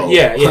 You should know.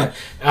 Yeah.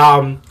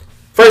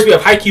 First, we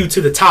have Haikyuu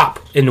to the top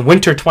in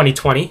winter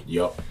 2020.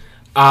 Yep.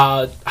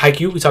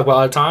 Haikyuu, we talk about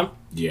all the time.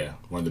 Yeah,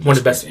 one of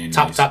the best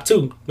animes. Top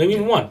two, maybe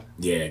even one.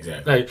 Yeah,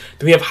 exactly.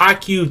 Then we have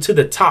Haikyuu to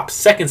the top,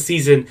 second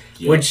season,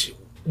 which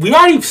we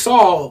already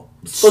saw.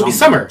 Supposed to be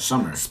summer.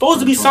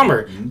 Supposed to be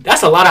summer. Mm-hmm.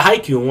 That's a lot of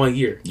Haikyuu in 1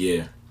 year.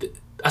 Yeah.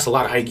 That's a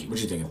lot of Haikyuu.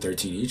 What you thinking,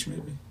 13 each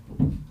maybe?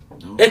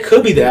 No? It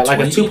could be that, like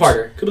a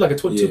two-parter. Could be like a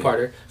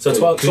two-parter. So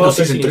 12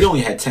 season 3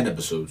 only had 10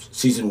 episodes.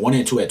 Season 1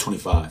 and 2 had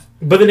 25.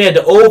 But then they had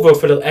the over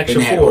for the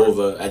extra 4. Then they had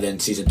over, and then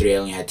season 3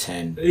 only had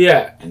 10.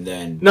 Yeah. And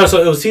then... No,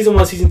 so it was season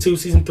 1, season 2,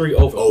 season 3,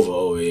 over.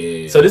 Over,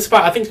 yeah. So this is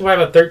I think it's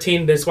probably about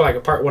 13. This is like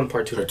a part 1,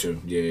 part 2. Part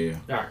 2, yeah.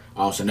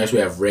 All right. So next we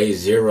have Ray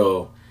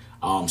Zero.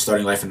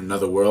 Starting Life in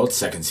Another World,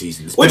 second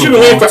season. What you been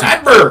waiting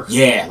forever?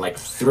 Yeah, like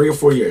 3 or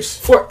 4 years.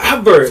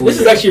 Forever.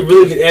 This is actually a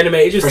really good anime.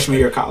 It's just freshman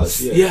year of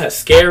college. Yeah,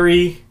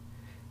 scary,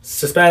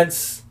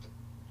 suspense,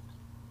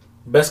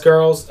 best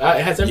girls.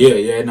 It has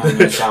everything. Yeah,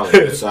 no,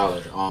 solid,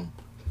 solid.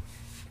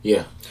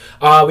 Yeah.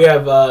 We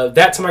have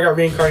That Time I Got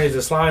Reincarnated as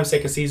a Slime,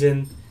 second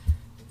season.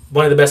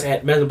 One of the best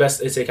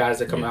isekais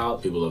that come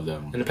out. People love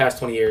that one. In the past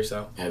 20 years,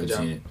 so. I haven't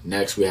seen it.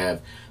 Next, we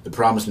have The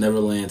Promised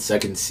Neverland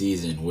second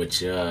season, which,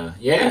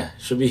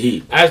 should be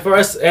heat. As for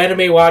us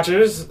anime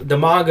watchers, the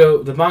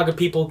manga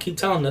people keep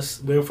telling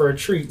us we're in for a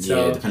treat. So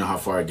yeah, depending on how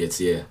far it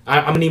gets, yeah.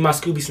 I'm going to need my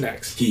Scooby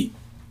snacks. Heat.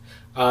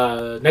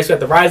 Next, we have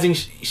The Rising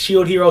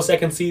Shield Hero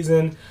second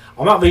season.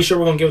 I'm not really sure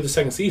we're going to give it the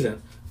second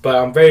season, but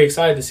I'm very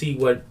excited to see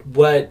what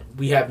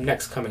we have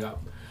next coming up.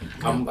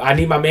 I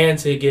need my man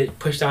to get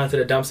pushed down to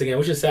the dumps again,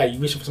 which is sad. You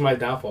wishing for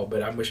somebody's downfall,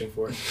 but I'm wishing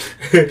for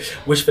it.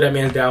 Wish for that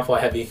man's downfall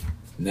heavy.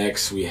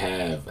 Next, we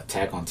have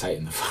Attack on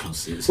Titan, the final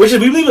season. Which is,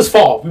 we believe it's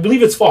fall. We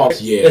believe it's fall.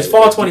 Yeah. It's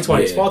fall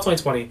 2020. Yeah. It's fall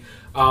 2020.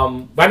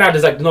 Right now,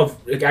 there's no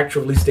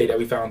actual release date that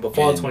we found, but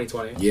fall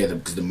 2020. Yeah,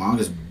 because the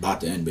manga's about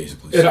to end,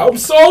 basically. And I'm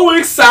so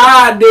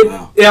excited.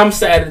 Wow. Yeah, I'm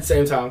sad at the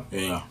same time.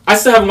 Yeah. I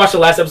still haven't watched the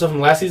last episode from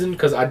last season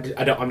because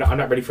I'm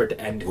not ready for it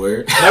to end.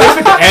 Word? I'm not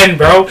ready for it to end,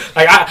 bro.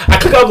 Like I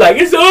click up like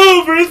it's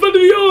over. It's about to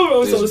be over.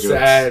 I'm so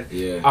sad.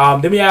 Yeah.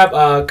 Then we have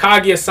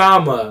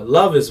Kaguya-sama,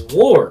 Love is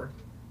War,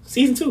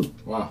 season 2.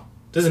 Wow.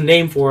 There's a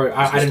name for it.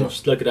 I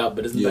didn't look it up,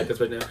 but it's like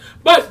this right now.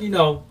 But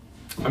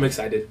I'm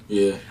excited.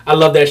 Yeah. I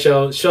love that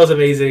show. The show's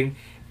amazing.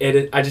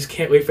 And I just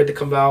can't wait for it to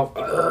come out.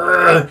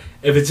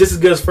 If it's just as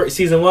good as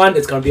season 1,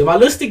 it's going to be on my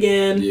list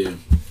again. Yeah.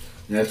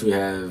 Next we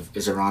have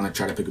Isarana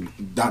try to pick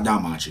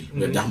Danmachi.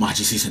 We have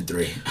Danmachi season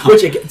 3.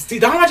 Which,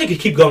 Danmachi could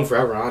keep going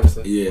forever,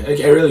 honestly. Yeah,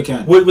 it really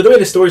can. With the way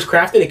the story's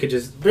crafted, it could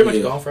just pretty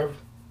much go on forever.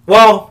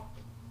 Well,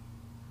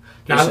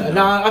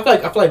 I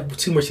feel like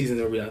 2 more seasons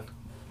will be done.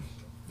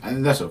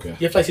 And that's okay.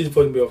 Yeah, I feel like season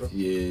 4 can be over.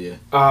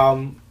 Yeah.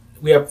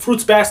 We have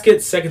Fruits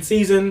Basket, second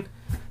season.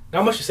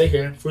 Not much to say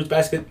here. Fruits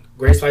Basket,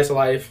 great slice of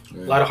life. A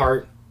lot of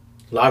heart.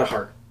 A lot of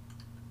heart.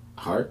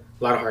 Heart?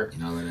 A lot of heart.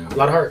 A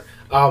lot of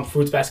heart.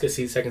 Fruits Basket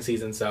second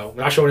season. So,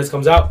 we're not sure when this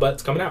comes out, but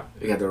it's coming out.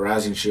 We got the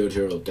Rising Shield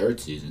Hero third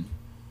season,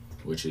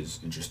 which is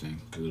interesting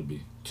because it'll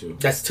be 2.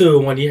 That's 2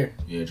 in 1 year.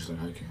 Yeah, just like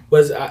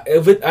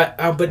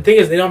Haikyuu. But the thing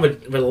is, they don't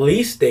have a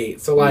release date.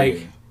 So,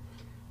 I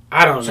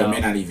don't know. So it may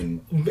not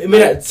even.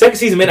 Second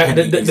season may not.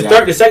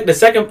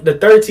 The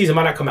third season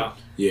might not come out.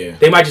 Yeah.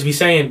 They might just be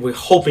saying we're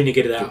hoping to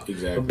get it out.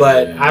 Exactly.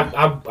 But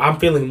I'm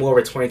feeling more of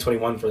a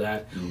 2021 for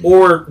that,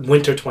 or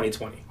winter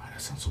 2020. Wow, that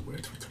sounds so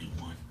weird.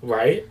 2021.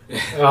 Right.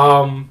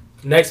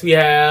 Next we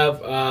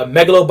have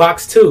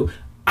Megalobox 2.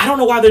 I don't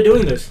know why they're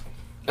doing this.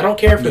 I don't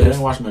care for this. I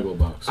didn't watch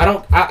Megalobox.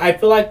 I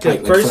feel like the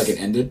first. I feel like it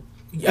ended.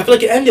 I feel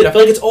like it ended. I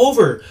feel like it's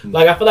over.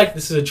 I feel like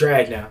this is a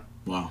drag now.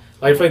 Wow.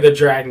 I feel like they're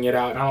dragging it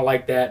out. I don't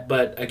like that.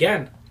 But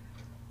again,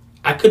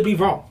 I could be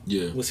wrong.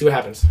 Yeah. We'll see what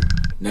happens.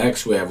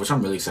 Next we have, which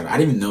I'm really excited. I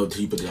didn't even know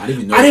people. I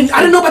didn't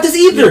know about this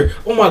either. Yeah.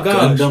 Oh my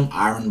god. Gundam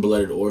Iron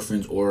Blooded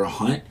Orphans or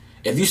Hunt.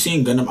 If you've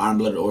seen Gundam Iron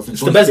Blooded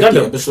Orphans, it's the best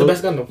Gundam. It's the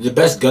best Gundam. The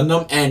best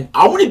Gundam, and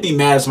I wouldn't be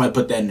mad if somebody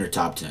put that in their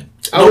top 10.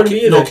 I wouldn't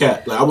be either. No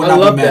cap. I would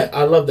not be mad.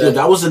 I love that. Dude,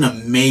 that was an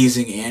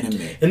amazing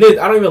anime. And then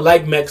I don't even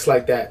like mechs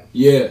like that.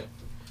 Yeah.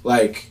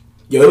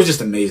 It was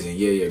just amazing.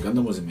 Yeah.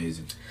 Gundam was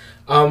amazing.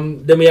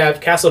 Then we have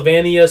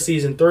Castlevania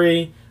season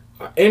 3.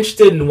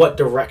 Interested in what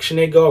direction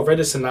they go. I've read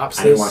the synopsis.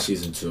 I didn't watch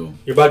season 2.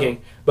 You're bugging.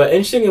 But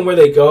interesting in where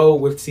they go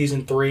with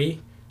season 3,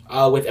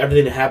 with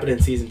everything that happened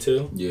in season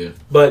 2. Yeah.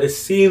 But it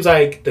seems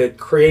like the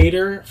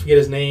creator, I forget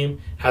his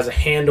name, has a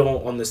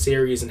handle on the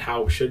series and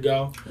how it should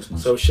go.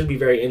 Nice. So it should be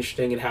very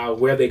interesting in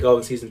where they go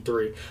in season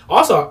 3.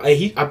 Also,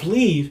 I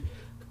believe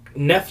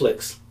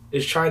Netflix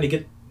is trying to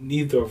get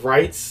either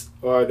rights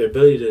or the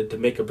ability to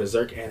make a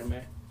Berserk anime.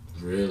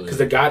 Really? Because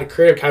the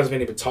creator of Castlevania,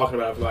 has been talking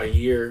about it for about a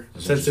year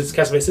since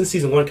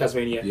season 1 of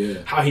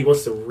Castlevania. How he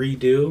wants to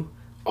redo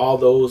all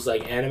those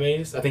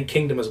animes. I think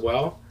Kingdom as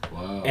well.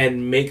 Wow.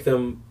 And make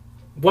them,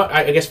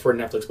 I guess for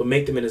Netflix, but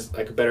make them in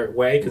a better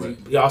way because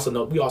we also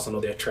know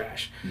they're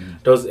trash.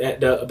 Those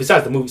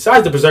besides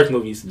the Berserk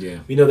movies,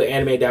 we know the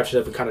anime adaptations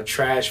have been kind of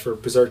trash for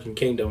Berserk and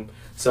Kingdom.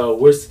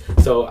 So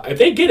if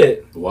they get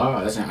it,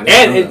 wow, that's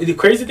the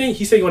crazy thing,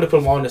 he said he wanted to put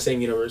them all in the same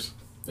universe.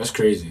 That's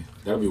crazy.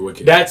 That'll be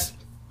wicked. That's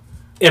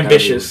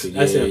ambitious.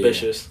 That's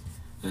ambitious.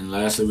 And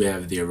lastly, we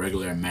have the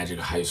Irregular Magic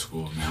High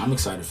School. Man, I'm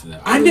excited for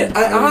that. I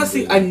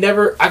honestly gotta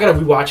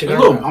rewatch it. I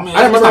don't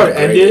remember how it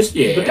ended.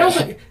 Yeah. But that was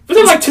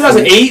like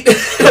 2008. That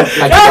was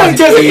like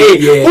 2008.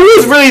 Yeah. Who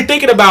was really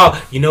thinking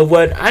about, you know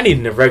what? I need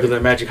an Irregular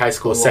Magic High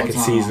School second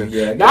season.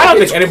 Yeah. Now, I don't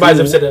think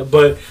anybody's upset at it,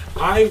 but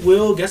I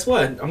will. Guess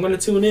what? I'm gonna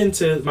tune in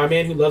to my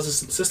man who loves his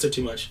sister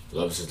too much.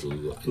 Loves his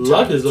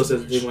little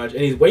sister too much,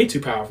 and he's way too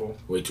powerful.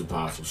 Way too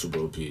powerful. Super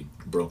OP.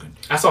 Broken.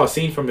 I saw a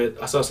scene from it.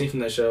 I saw a scene from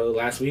that show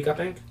last week, I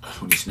think.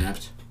 When he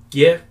snapped.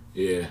 Yeah.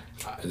 Yeah.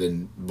 And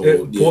then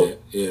bold.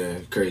 Yeah.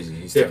 Crazy.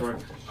 He's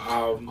different.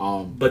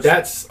 But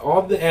that's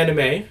all the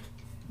anime.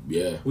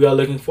 Yeah. We are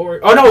looking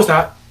forward. Oh no, it's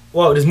not.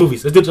 Well, there's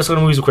movies. Let's go to the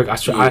movies real quick. I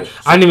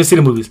didn't even see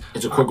the movies.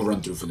 It's a quick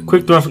run through for the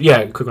movies.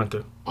 Quick run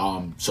through.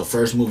 So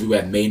first movie we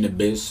have Made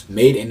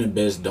in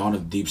Abyss, Dawn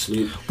of Deep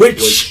Sleep,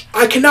 which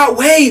I cannot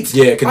wait.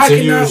 Yeah, it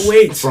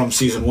continues from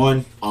season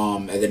 1.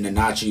 And then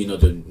Nanachi,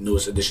 the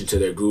newest addition to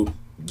their group,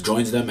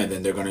 joins them, and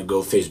then they're gonna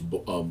go face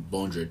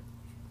Bondred.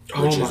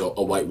 which is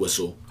a white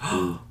whistle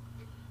who,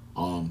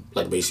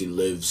 like basically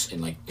lives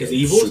in like is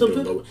evil or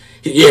something.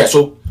 Yeah,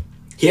 so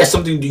he has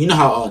something. You know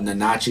how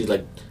Nanachi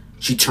like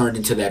she turned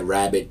into that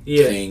rabbit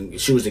thing.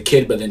 She was a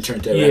kid, but then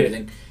turned to that rabbit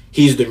thing.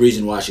 He's the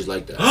reason why she's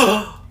like that.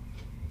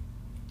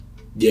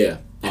 Yeah,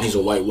 and he's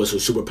a white whistle,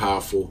 super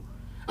powerful.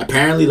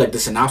 Apparently, like the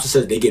synopsis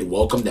says, they get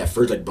welcomed at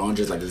first. Like Braun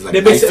just like is like.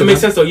 It makes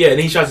sense though. Yeah, and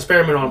he shot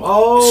experiment on him.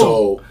 Oh,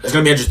 so it's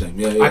gonna be interesting.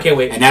 Yeah. I can't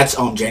wait. And that's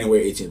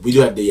January 18th. We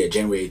do have the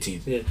January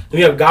 18th. Yeah. Then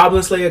we have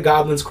Goblin Slayer,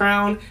 Goblin's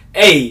Crown.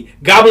 Hey,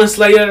 Goblin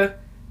Slayer.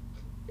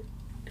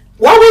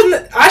 Why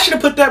wasn't it? I should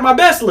have put that in my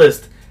best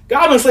list.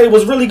 Goblin Slayer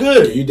was really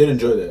good. Yeah, you did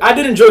enjoy that. I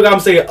did enjoy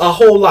Goblin Slayer a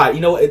whole lot.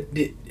 You know,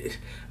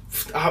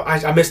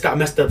 I messed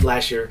up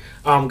last year.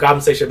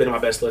 Goblin Slayer should have been on my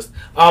best list.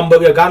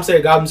 But yeah, Goblin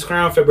Slayer, Goblin's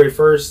Crown, February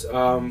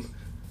 1st.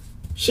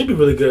 Should be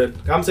really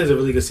good. Goblin Slayer is a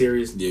really good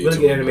series. Yeah, really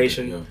good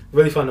animation. Yeah.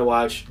 Really fun to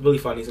watch. Really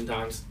funny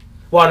sometimes.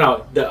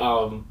 Well,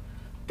 no,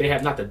 they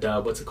have not the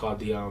dub. What's it called?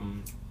 The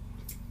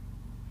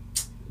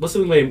what's the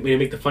thing when they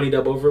make the funny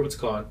dub over it? What's it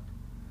called?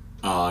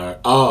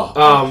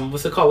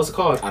 What's it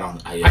called? I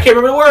don't. I can't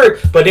remember the word,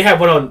 but they have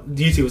one on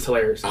YouTube. It's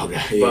hilarious.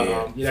 Okay.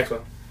 But next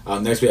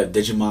one. Next we have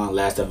Digimon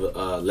Last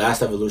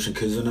Evolution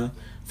Kizuna,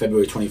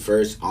 February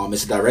 21st.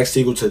 It's a direct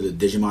sequel to the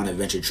Digimon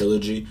Adventure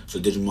trilogy. So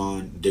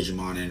Digimon,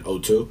 and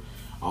O2.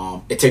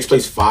 It takes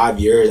place 5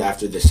 years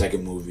after the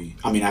second movie.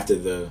 I mean, after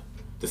the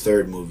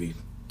third movie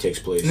takes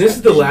place. And this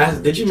is the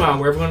last Digimon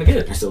we're ever going to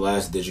get. It's the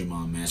last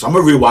Digimon, man. So I'm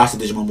going to rewatch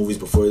the Digimon movies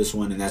before this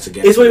one, and that's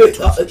again.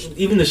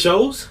 Even the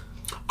shows?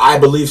 I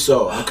believe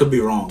so. I could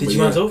be wrong.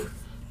 Digimon's over?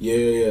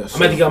 Yeah. So,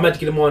 I'm about to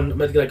get them on. I'm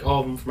about to get like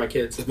all of them for my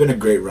kids. It's been a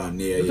great run.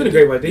 Yeah, it's been a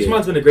great run.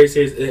 Digimon's been a great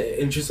series. It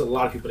introduced a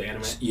lot of people to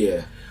anime.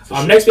 Yeah.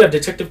 Sure. Next we have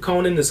Detective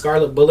Conan: The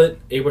Scarlet Bullet,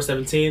 April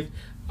 17th.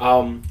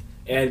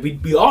 And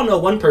we all know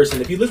one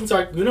person. If you listen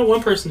to we know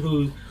one person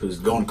who's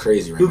going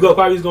crazy right now.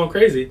 Probably going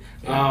crazy.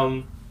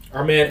 Yeah.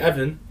 Our man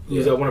Evan,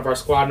 who's one of our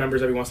squad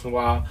members every once in a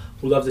while,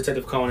 who loves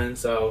Detective Conan.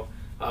 So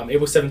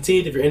April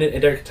 17th, if you're in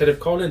Detective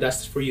Conan,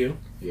 that's for you.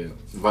 Yeah.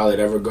 Violet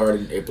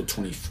Evergarden, April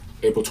 24th.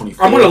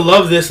 I'm gonna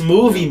love this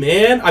movie,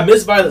 man. I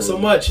miss Violet so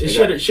much. She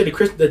had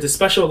the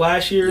special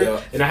last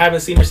year, and I haven't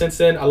seen her since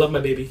then. I love my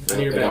baby. I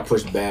need her back. I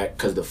pushed back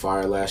because of the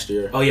fire last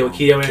year. Oh yeah, with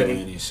Kiyo and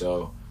Annie.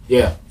 So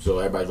yeah, so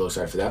everybody's real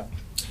excited for that.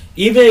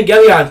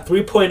 Evangelion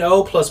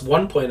 3.0 plus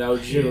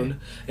 1.0 June,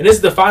 and this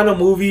is the final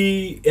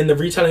movie in the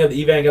retelling of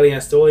the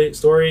Evangelion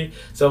story.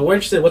 So we're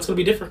interested. What's gonna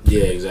be different?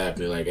 Yeah,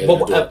 exactly. Like,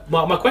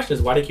 my question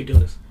is, why do they keep doing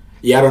this?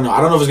 Yeah, I don't know. I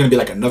don't know if it's gonna be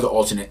like another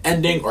alternate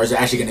ending, or is it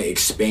actually gonna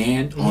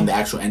expand on the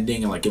actual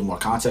ending and like give more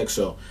context.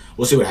 So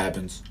we'll see what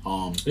happens.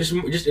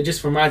 It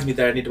just reminds me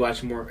that I need to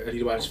watch more. I need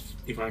to watch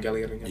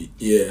Evangelion again.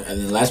 Yeah, and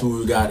then the last movie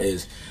we got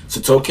is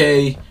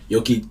Sotoke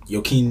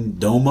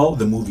Yokindomo,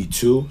 the movie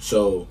 2.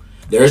 So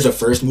there's the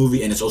first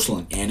movie, and it's also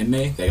an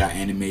anime that got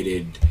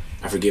animated.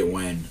 I forget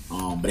when,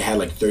 but it had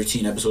like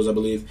 13 episodes, I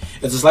believe.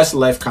 It's a slice of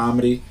life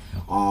comedy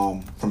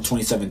from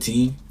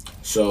 2017.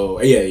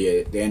 So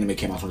yeah, the anime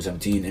came out in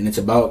 2017, and it's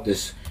about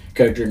this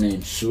character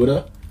named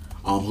Suda,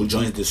 who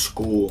joins this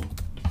school,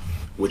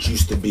 which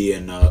used to be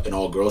an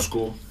all-girls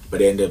school, but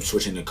they ended up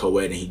switching to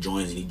co-ed, and he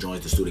joins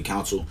the student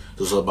council.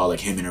 So it's all about like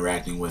him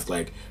interacting with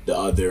like the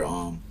other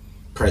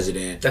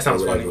president. That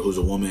sounds funny. Who's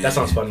a woman. That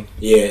sounds funny.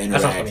 Yeah, that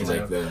sounds funny.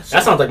 Like that. So.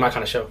 That sounds like my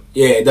kind of show.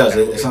 Yeah, it does.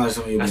 It sounds like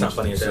something. That sounds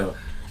funny as hell.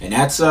 And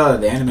that's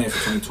the anime for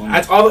 2020.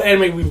 That's all the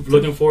anime we're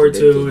looking forward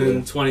to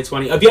in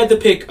 2020. If you had to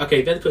pick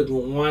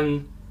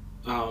one.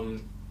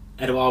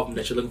 Out of all of them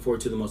that you're looking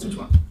forward to the most, which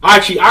one? I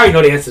already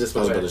know the answer to this. I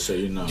was about to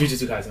say,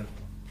 Jujutsu Kaisen.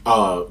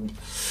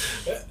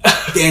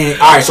 Dang.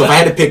 All right, so if I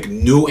had to pick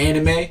new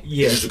anime,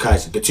 Jujutsu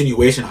Kaisen.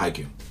 Continuation,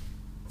 Haikyuu.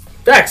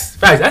 Facts.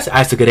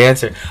 That's a good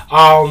answer.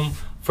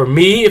 For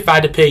me, if I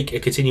had to pick a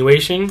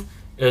continuation,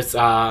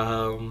 it's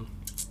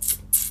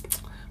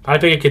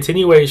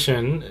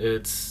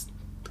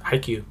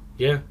Haikyuu.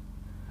 Yeah.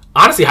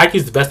 Honestly,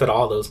 Haikyuu's the best out of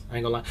all those. I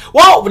ain't gonna lie.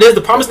 Well, there's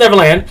The Promised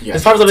Neverland.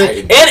 There's Promised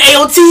Neverland and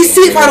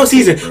AOT final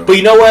season. Bro. But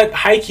you know what?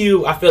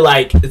 Haikyuu, I feel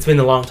like it's been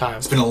a long time.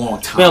 It's been a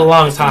long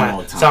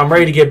time. So I'm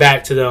ready to get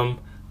back to them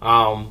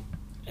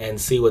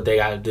and see what they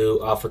got to do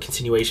for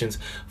continuations.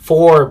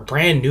 For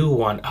brand new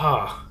one,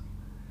 I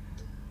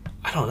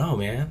don't know,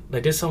 man.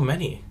 Like, there's so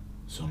many.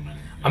 So many.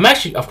 Yeah. I'm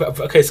actually...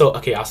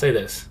 Okay, I'll say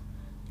this.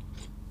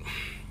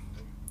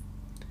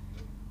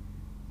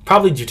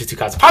 Probably Jujutsu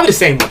Kaisen. Probably the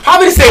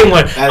same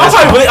one.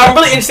 I'm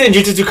really interested in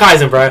Jujutsu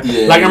Kaisen, bro.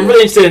 Yeah, I'm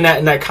really interested in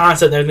that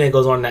concept and everything that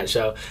goes on in that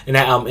show, in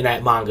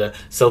that manga.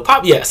 So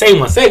same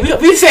one.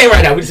 We saying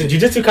right now. We just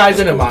Jujutsu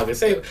Kaisen and manga.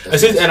 Same.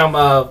 And I'm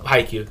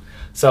Haikyuu.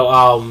 So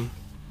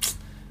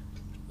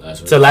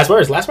last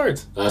words.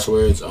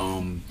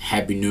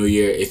 Happy New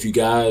Year. If you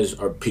guys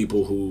are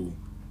people who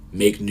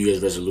make New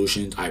Year's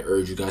resolutions, I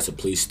urge you guys to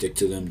please stick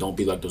to them. Don't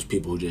be like those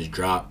people who just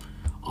drop.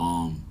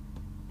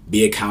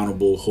 Be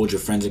accountable. Hold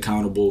your friends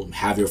accountable.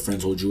 Have your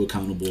friends hold you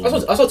accountable.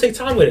 Also take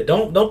time with it.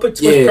 Don't put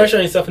too much pressure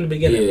on yourself in the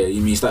beginning. Yeah, you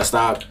mean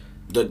stop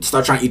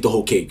trying to eat the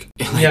whole cake.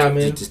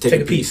 Man. Just take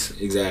a piece.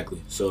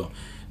 Exactly. So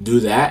do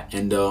that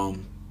and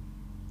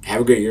have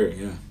a great year.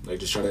 Yeah. Like,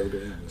 just try to have a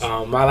good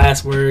end. My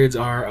last words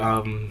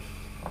are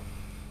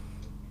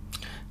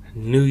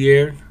New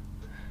Year,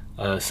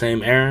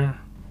 same Aaron.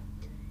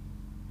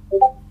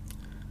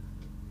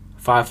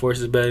 5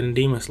 forces better than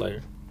Demon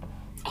Slayer.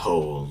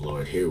 Oh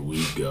Lord, here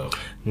we go.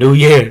 New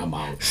Year, I'm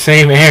out.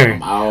 Same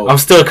Aaron. I'm out. I'm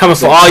still coming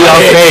for all y'all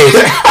fades.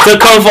 Still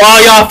coming for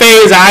all y'all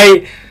fades.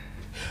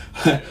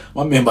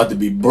 My man about to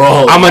be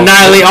brawling. I'm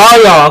annihilate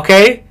all y'all.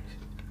 Okay.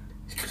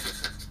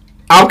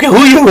 I don't care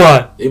who you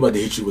are. They about to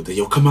hit you with the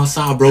yo. Come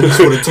outside, bro. We just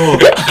want to talk.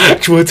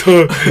 Just want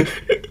to talk.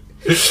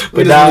 We just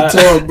want to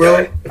talk,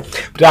 bro.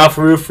 But now,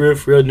 for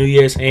real, New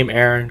Year's, same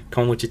Aaron.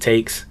 Come with your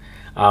takes.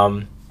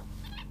 And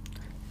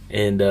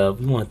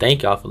we want to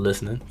thank y'all for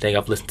listening. Thank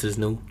y'all for listening to this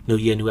new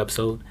year, new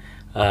episode.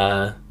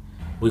 We're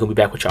gonna be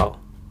back with y'all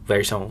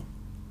very soon.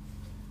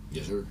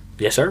 Yes, sir.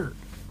 Yes, sir.